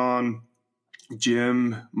 John, Shawn,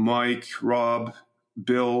 Jim, Mike, Rob,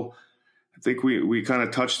 Bill. I think we kind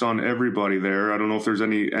of touched on everybody there. I don't know if there's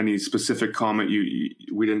any specific comment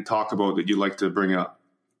we didn't talk about that you'd like to bring up.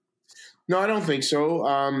 No, I don't think so.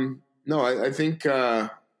 No, I think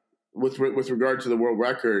with regard to the world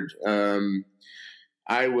record,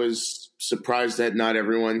 I was surprised that not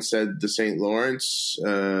everyone said the St. Lawrence.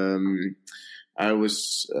 I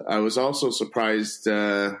was also surprised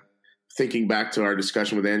thinking back to our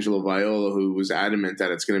discussion with Angelo Viola, who was adamant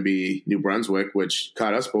that it's going to be New Brunswick, which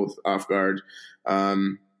caught us both off guard.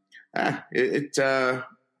 Some of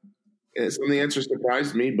the answers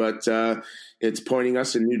surprised me, but it's pointing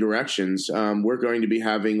us in new directions. We're going to be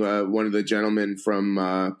having one of the gentlemen from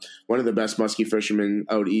one of the best muskie fishermen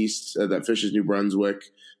out east that fishes New Brunswick.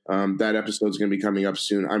 That episode is going to be coming up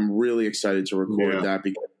soon. I'm really excited to record that,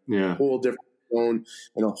 because it's a whole different zone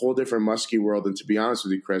and a whole different muskie world. And to be honest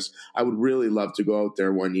with you, Chris, I would really love to go out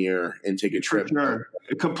there one year and take a trip. For sure.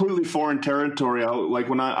 A completely foreign territory. Like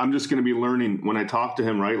when I'm just going to be learning when I talk to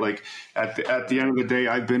him, right? Like at the end of the day,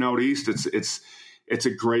 I've been out east. It's a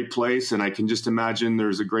great place, and I can just imagine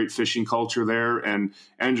there's a great fishing culture there. And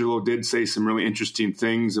Angelo did say some really interesting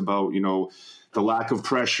things about, the lack of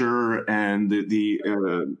pressure and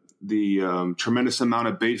the tremendous amount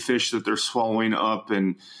of bait fish that they're swallowing up.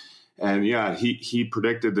 And yeah, he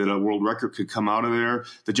predicted that a world record could come out of there.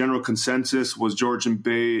 The general consensus was Georgian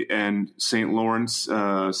Bay and St. Lawrence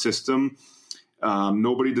system.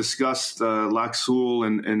 Nobody discussed Lac Seul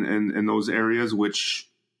and those areas, which,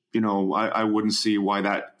 I wouldn't see why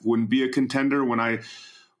that wouldn't be a contender. When I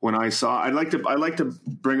saw, I'd like to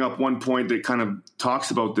bring up one point that kind of talks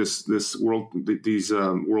about these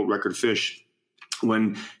world record fish.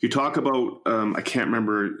 When you talk about, I can't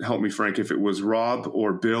remember, help me, Frank, if it was Rob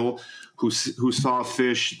or Bill who saw a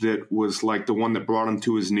fish that was like the one that brought him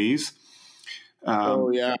to his knees.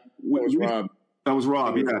 That was Rob. That was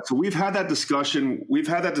Rob, yeah. So we've had that discussion. We've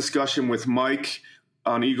had that discussion with Mike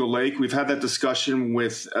on Eagle Lake. We've had that discussion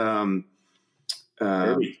with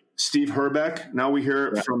Steve Herbeck. Now we hear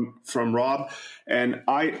it from Rob. And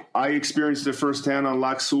I experienced it firsthand on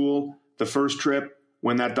Lac Seul, the first trip,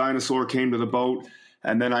 when that dinosaur came to the boat.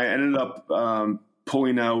 And then I ended up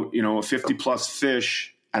pulling out, a 50-plus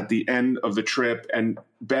fish at the end of the trip. And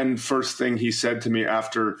Ben, first thing he said to me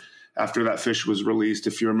after that fish was released,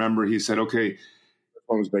 if you remember, he said, okay. That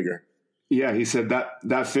one was bigger. Yeah, he said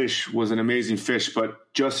that fish was an amazing fish,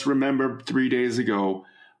 but just remember 3 days ago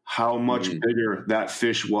how much bigger that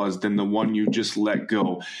fish was than the one you just let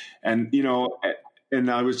go. And, and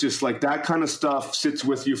I was just like, that kind of stuff sits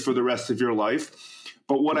with you for the rest of your life.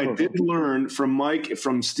 But what I did learn from Mike,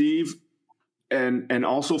 from Steve, and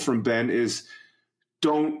also from Ben is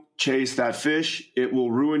don't chase that fish. It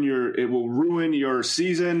will ruin your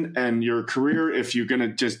season and your career if you're going to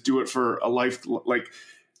just do it for a life. Like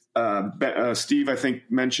Steve, I think,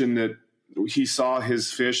 mentioned that he saw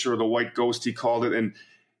his fish, or the white ghost, he called it, and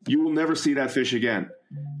you will never see that fish again.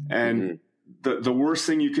 And the worst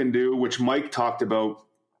thing you can do, which Mike talked about,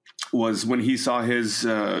 was when he saw his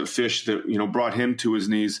fish that brought him to his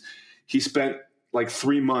knees. He spent like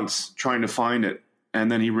 3 months trying to find it,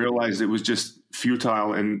 and then he realized it was just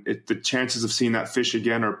futile, and the chances of seeing that fish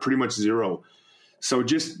again are pretty much zero. So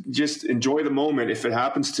just enjoy the moment if it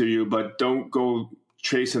happens to you, but don't go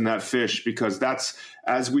chasing that fish, because that's,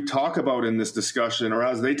 as we talk about in this discussion, or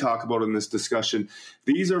as they talk about in this discussion,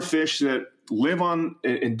 these are fish that live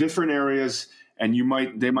in different areas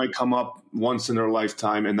and they might come up once in their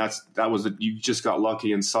lifetime, and you just got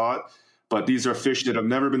lucky and saw it. But these are fish that have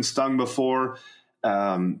never been stung before.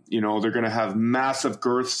 They're going to have massive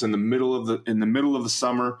girths in the middle of the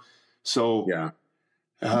summer. So yeah,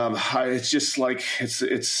 it's just like it's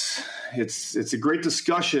a great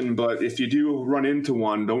discussion. But if you do run into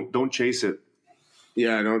one, don't chase it.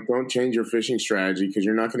 Yeah, don't change your fishing strategy, because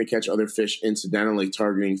you're not going to catch other fish incidentally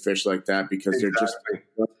targeting fish like that, because they're just, like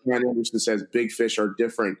Shawn Anderson says, big fish are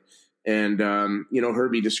different. And,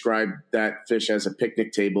 Herbie described that fish as a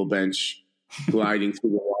picnic table bench gliding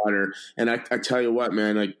through the water. And I tell you what,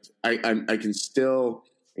 man, I can still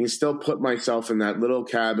put myself in that little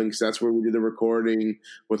cabin, because that's where we do the recording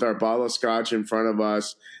with our bottle of scotch in front of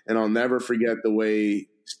us. And I'll never forget the way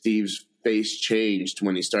Steve's face changed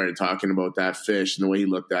when he started talking about that fish, and the way he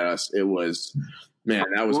looked at us. It was, man,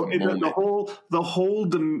 that was a moment. The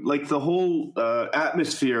whole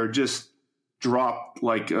atmosphere just dropped,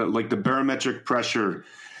 like the barometric pressure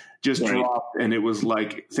just dropped, and it was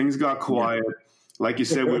like things got quiet. Yeah. Like you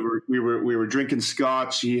said, we were drinking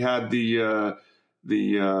scotch. He had the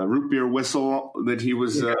root beer whistle that he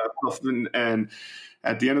was puffing, and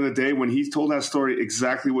at the end of the day, when he told that story,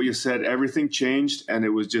 exactly what you said, everything changed, and it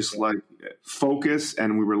was just like focus,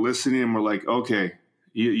 and we were listening, and we're like, okay,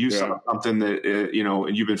 you saw something that,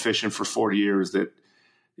 and you've been fishing for 40 years, that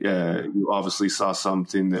you obviously saw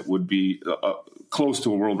something that would be close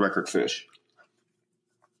to a world record fish.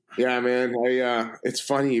 Yeah, man. It's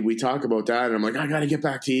funny. We talk about that, and I'm like, I got to get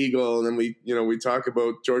back to Eagle. And then we talk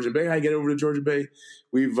about Georgian Bay. I get over to Georgian Bay.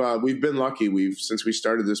 We've been lucky. Since we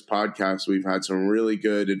started this podcast, we've had some really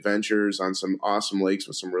good adventures on some awesome lakes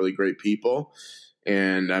with some really great people,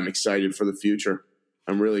 and I'm excited for the future.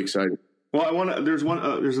 I'm really excited. Well, there's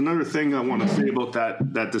another thing I want to say about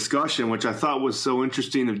that discussion, which I thought was so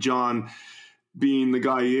interesting of John. Being the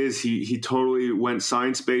guy he is, he totally went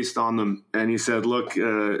science-based on them. And he said, look,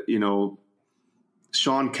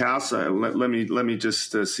 Sean Castle, let me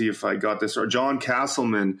just see if I got this, or John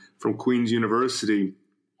Castleman from Queen's University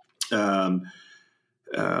did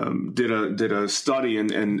a study,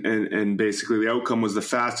 and basically the outcome was the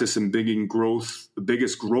fastest and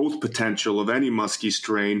biggest growth potential of any muskie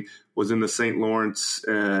strain was in the St. Lawrence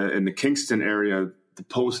in the Kingston area, the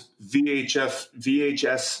post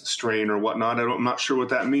VHS strain or whatnot. I'm not sure what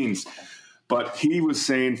that means, but he was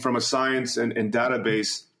saying from a science and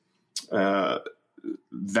database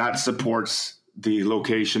that supports the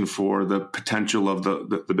location for the potential of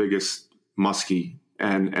the biggest muskie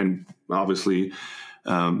and obviously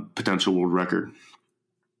potential world record.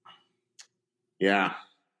 Yeah.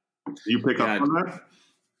 You pick up on that?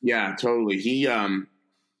 Yeah, totally. He,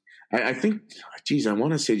 I think, geez, I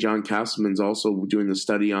want to say John Castleman's also doing the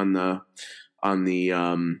study on the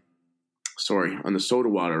soda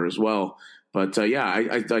water as well. But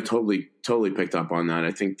I totally picked up on that.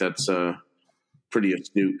 I think that's pretty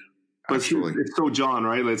astute. Actually, it's so John,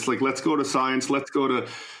 right? It's like, let's go to science, let's go to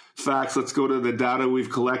facts, let's go to the data we've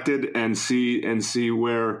collected and see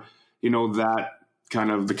where that kind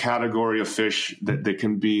of the category of fish that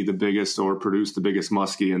can be the biggest or produce the biggest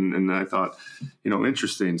muskie. And I thought,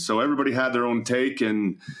 interesting. So everybody had their own take,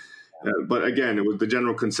 and but again, it was the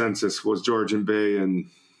general consensus was Georgian Bay and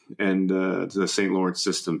the St. Lawrence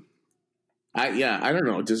system. I don't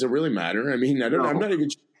know. Does it really matter? I mean, I'm not even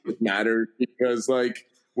sure it matters, because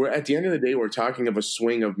we're at the end of the day, we're talking of a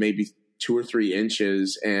swing of maybe 2 or 3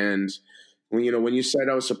 inches. And when you said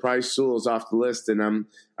I was surprised Sewell is off the list, and I'm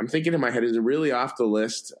thinking in my head, is it really off the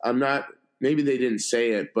list? I'm not. Maybe they didn't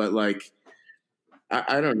say it, but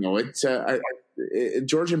I don't know. It's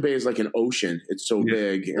Georgian Bay is like an ocean. It's so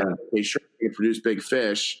big. Yeah. They sure can produce big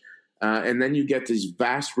fish. And then you get these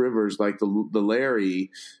vast rivers like the Larry,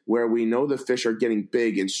 where we know the fish are getting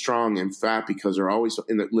big and strong and fat because they're always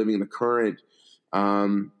living in the current.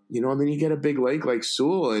 And then you get a big lake like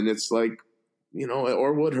Sewell, and it's like,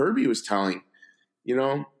 or what Herbie was telling.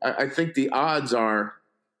 I think the odds are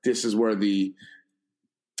this is where the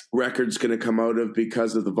record's going to come out of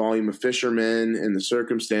because of the volume of fishermen and the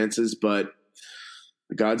circumstances. But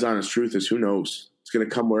the God's honest truth is, who knows? It's going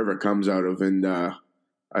to come wherever it comes out of, and I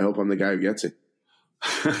hope I'm the guy who gets it.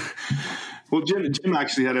 Well, Jim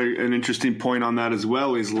actually had an interesting point on that as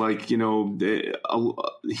well. He's like,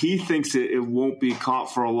 he thinks it won't be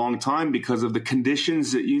caught for a long time because of the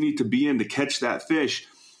conditions that you need to be in to catch that fish.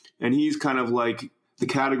 And he's kind of like, the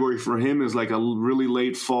category for him is like a really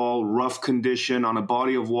late fall, rough condition on a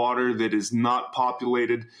body of water that is not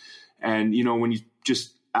populated. And, when you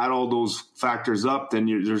just add all those factors up, then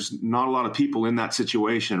there's not a lot of people in that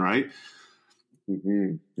situation, right?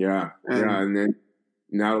 Mm-hmm. Yeah. And then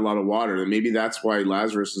not a lot of water. And maybe that's why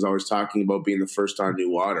Lazarus is always talking about being the first on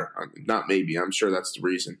new water. Not maybe, I'm sure that's the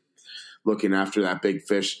reason. Looking after that big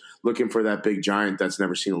fish, looking for that big giant that's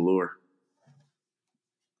never seen a lure.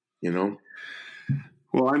 You know?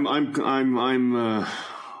 Well, I'm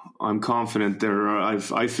confident there.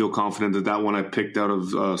 I feel confident that one I picked out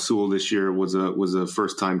of Sewell this year was a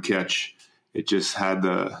first time catch. It just had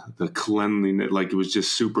the cleanliness, like it was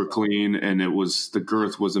just super clean, and the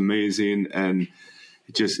girth was amazing, and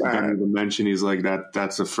it just again to mention he's like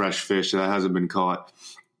that's a fresh fish that hasn't been caught.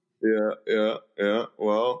 Yeah.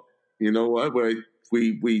 Well, you know what?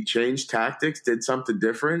 We changed tactics, did something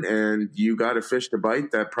different, and you got a fish to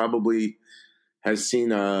bite that probably has seen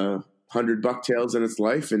 100 bucktails in its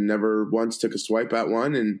life and never once took a swipe at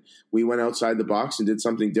one. And we went outside the box and did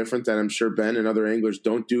something different that I'm sure Ben and other anglers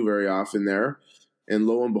don't do very often there. And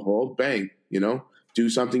lo and behold, bang, do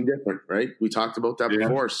something different, right? We talked about that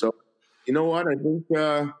before. So, you know what? I think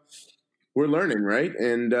we're learning, right?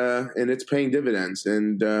 And it's paying dividends.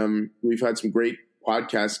 And we've had some great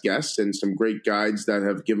podcast guests and some great guides that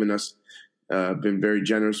have given us, been very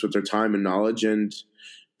generous with their time and knowledge. And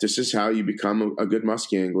this is how you become a good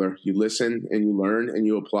muskie angler. You listen and you learn and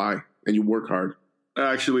you apply and you work hard.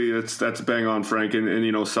 Actually, that's bang on, Frank.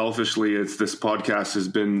 And selfishly, this podcast has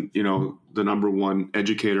been, the number one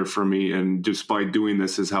educator for me. And just by doing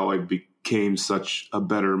this is how I became such a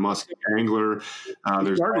better muskie angler.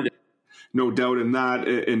 There's no doubt in that,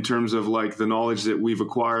 in terms of like the knowledge that we've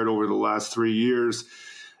acquired over the last 3 years.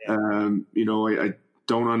 I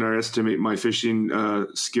don't underestimate my fishing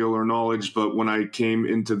skill or knowledge, but when I came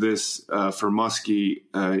into this for muskie,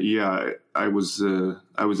 I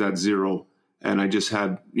was at zero, and I just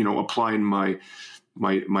had applying my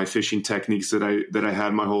fishing techniques that I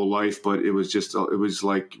had my whole life, but it was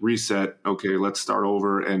like reset. Okay, let's start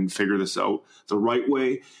over and figure this out the right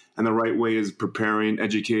way, and the right way is preparing,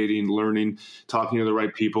 educating, learning, talking to the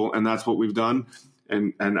right people, and that's what we've done.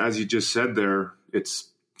 And as you just said there,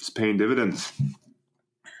 it's paying dividends.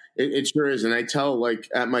 It sure is. And I tell, like,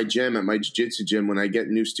 at my gym, at my jiu-jitsu gym, when I get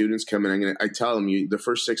new students coming, I tell them, the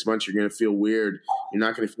first 6 months you're going to feel weird. You're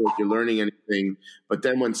not going to feel like you're learning anything. But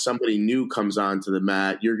then when somebody new comes onto the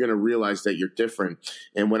mat, you're going to realize that you're different.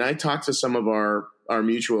 And when I talk to some of our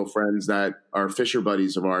mutual friends that are fisher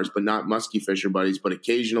buddies of ours, but not muskie fisher buddies, but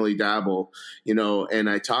occasionally dabble, and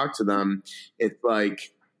I talk to them, it's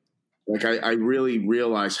like I really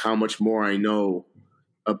realize how much more I know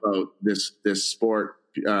about this sport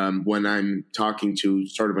when I'm talking to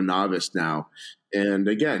sort of a novice now. And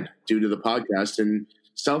again, due to the podcast, and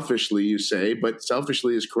selfishly you say, but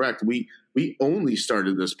selfishly is correct. We only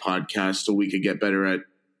started this podcast so we could get better at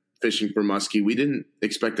fishing for muskie. We didn't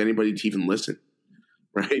expect anybody to even listen.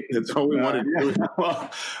 Right, that's all we wanted to do.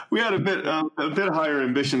 Well, we had a bit higher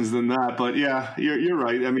ambitions than that, but yeah, you're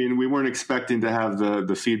right. I mean, we weren't expecting to have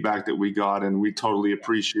the feedback that we got, and we totally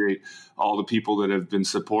appreciate all the people that have been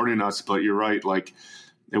supporting us. But you're right, like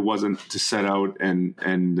it wasn't to set out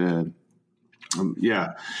and yeah.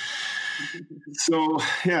 So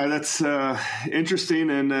yeah, that's interesting,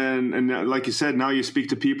 and like you said, now you speak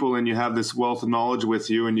to people and you have this wealth of knowledge with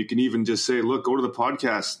you, and you can even just say, look, go to the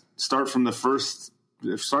podcast, start from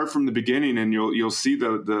the beginning, and you'll see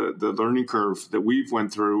the learning curve that we've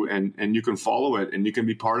went through, and you can follow it, and you can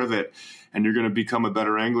be part of it, and you're going to become a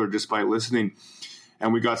better angler just by listening.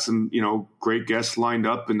 And we got some great guests lined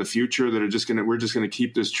up in the future that are we're just going to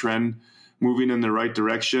keep this trend moving in the right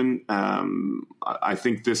direction. I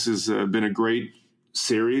think this has been a great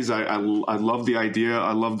series. I love the idea.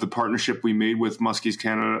 I love the partnership we made with Muskies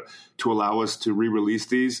Canada to allow us to re-release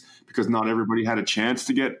these, because not everybody had a chance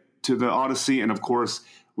to get to the Odyssey, and of course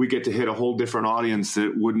we get to hit a whole different audience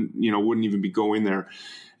that wouldn't even be going there,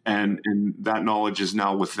 and that knowledge is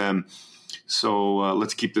now with them. So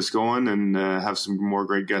let's keep this going and have some more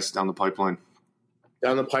great guests down the pipeline.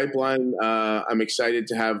 I'm excited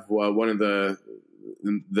to have one of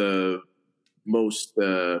the most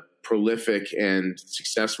prolific and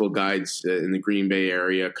successful guides in the Green Bay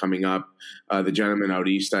area coming up. The gentleman out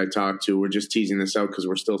east I talked to, we're just teasing this out because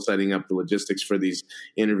we're still setting up the logistics for these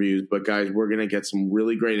interviews. But guys, we're going to get some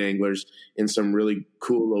really great anglers in some really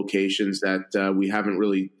cool locations that we haven't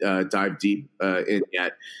really dived deep in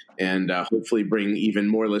yet, and hopefully bring even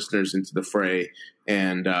more listeners into the fray.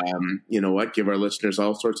 And give our listeners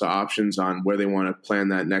all sorts of options on where they want to plan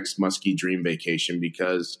that next muskie dream vacation,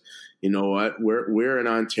 because we're in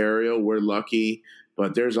Ontario, we're lucky,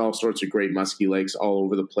 but there's all sorts of great muskie lakes all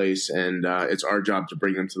over the place, and it's our job to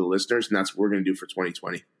bring them to the listeners, and that's what we're going to do for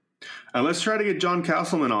 2020. Let's try to get John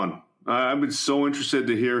Castleman on. I've been so interested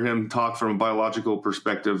to hear him talk from a biological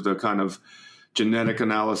perspective, the kind of genetic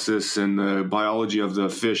analysis and the biology of the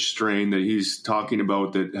fish strain that he's talking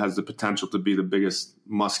about that has the potential to be the biggest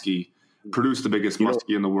muskie, produce the biggest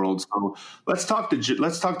muskie in the world. So let's talk to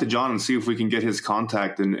John and see if we can get his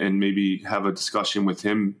contact and maybe have a discussion with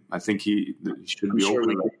him. I think he should be open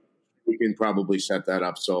to that. We can probably set that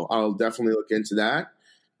up. So I'll definitely look into that,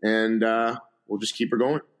 and we'll just keep her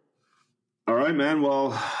going. All right, man.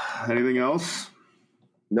 Well, anything else?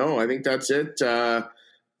 No, I think that's it.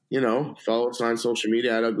 Follow us on social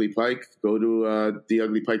media at Ugly Pike. Go to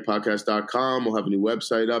theuglypikepodcast.com. We'll have a new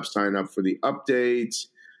website up. Sign up for the updates,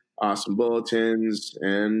 awesome bulletins,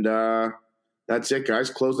 and that's it, guys.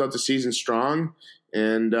 Closed out the season strong,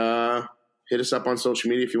 and hit us up on social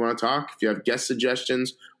media if you want to talk. If you have guest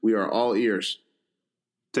suggestions, we are all ears.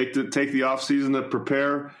 Take the off season to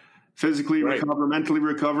prepare, physically recover, mentally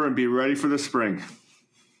recover, and be ready for the spring.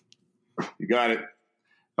 You got it.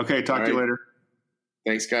 Okay, talk to you later.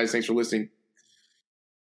 Thanks, guys. Thanks for listening.